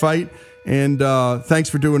fighting the fight, and thanks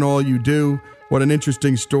for doing all you do. What an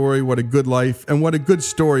interesting story, what a good life, and what a good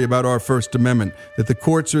story about our First Amendment, that the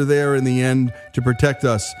courts are there in the end to protect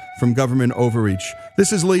us from government overreach.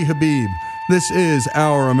 This is Lee Habib. This is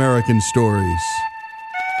Our American Stories.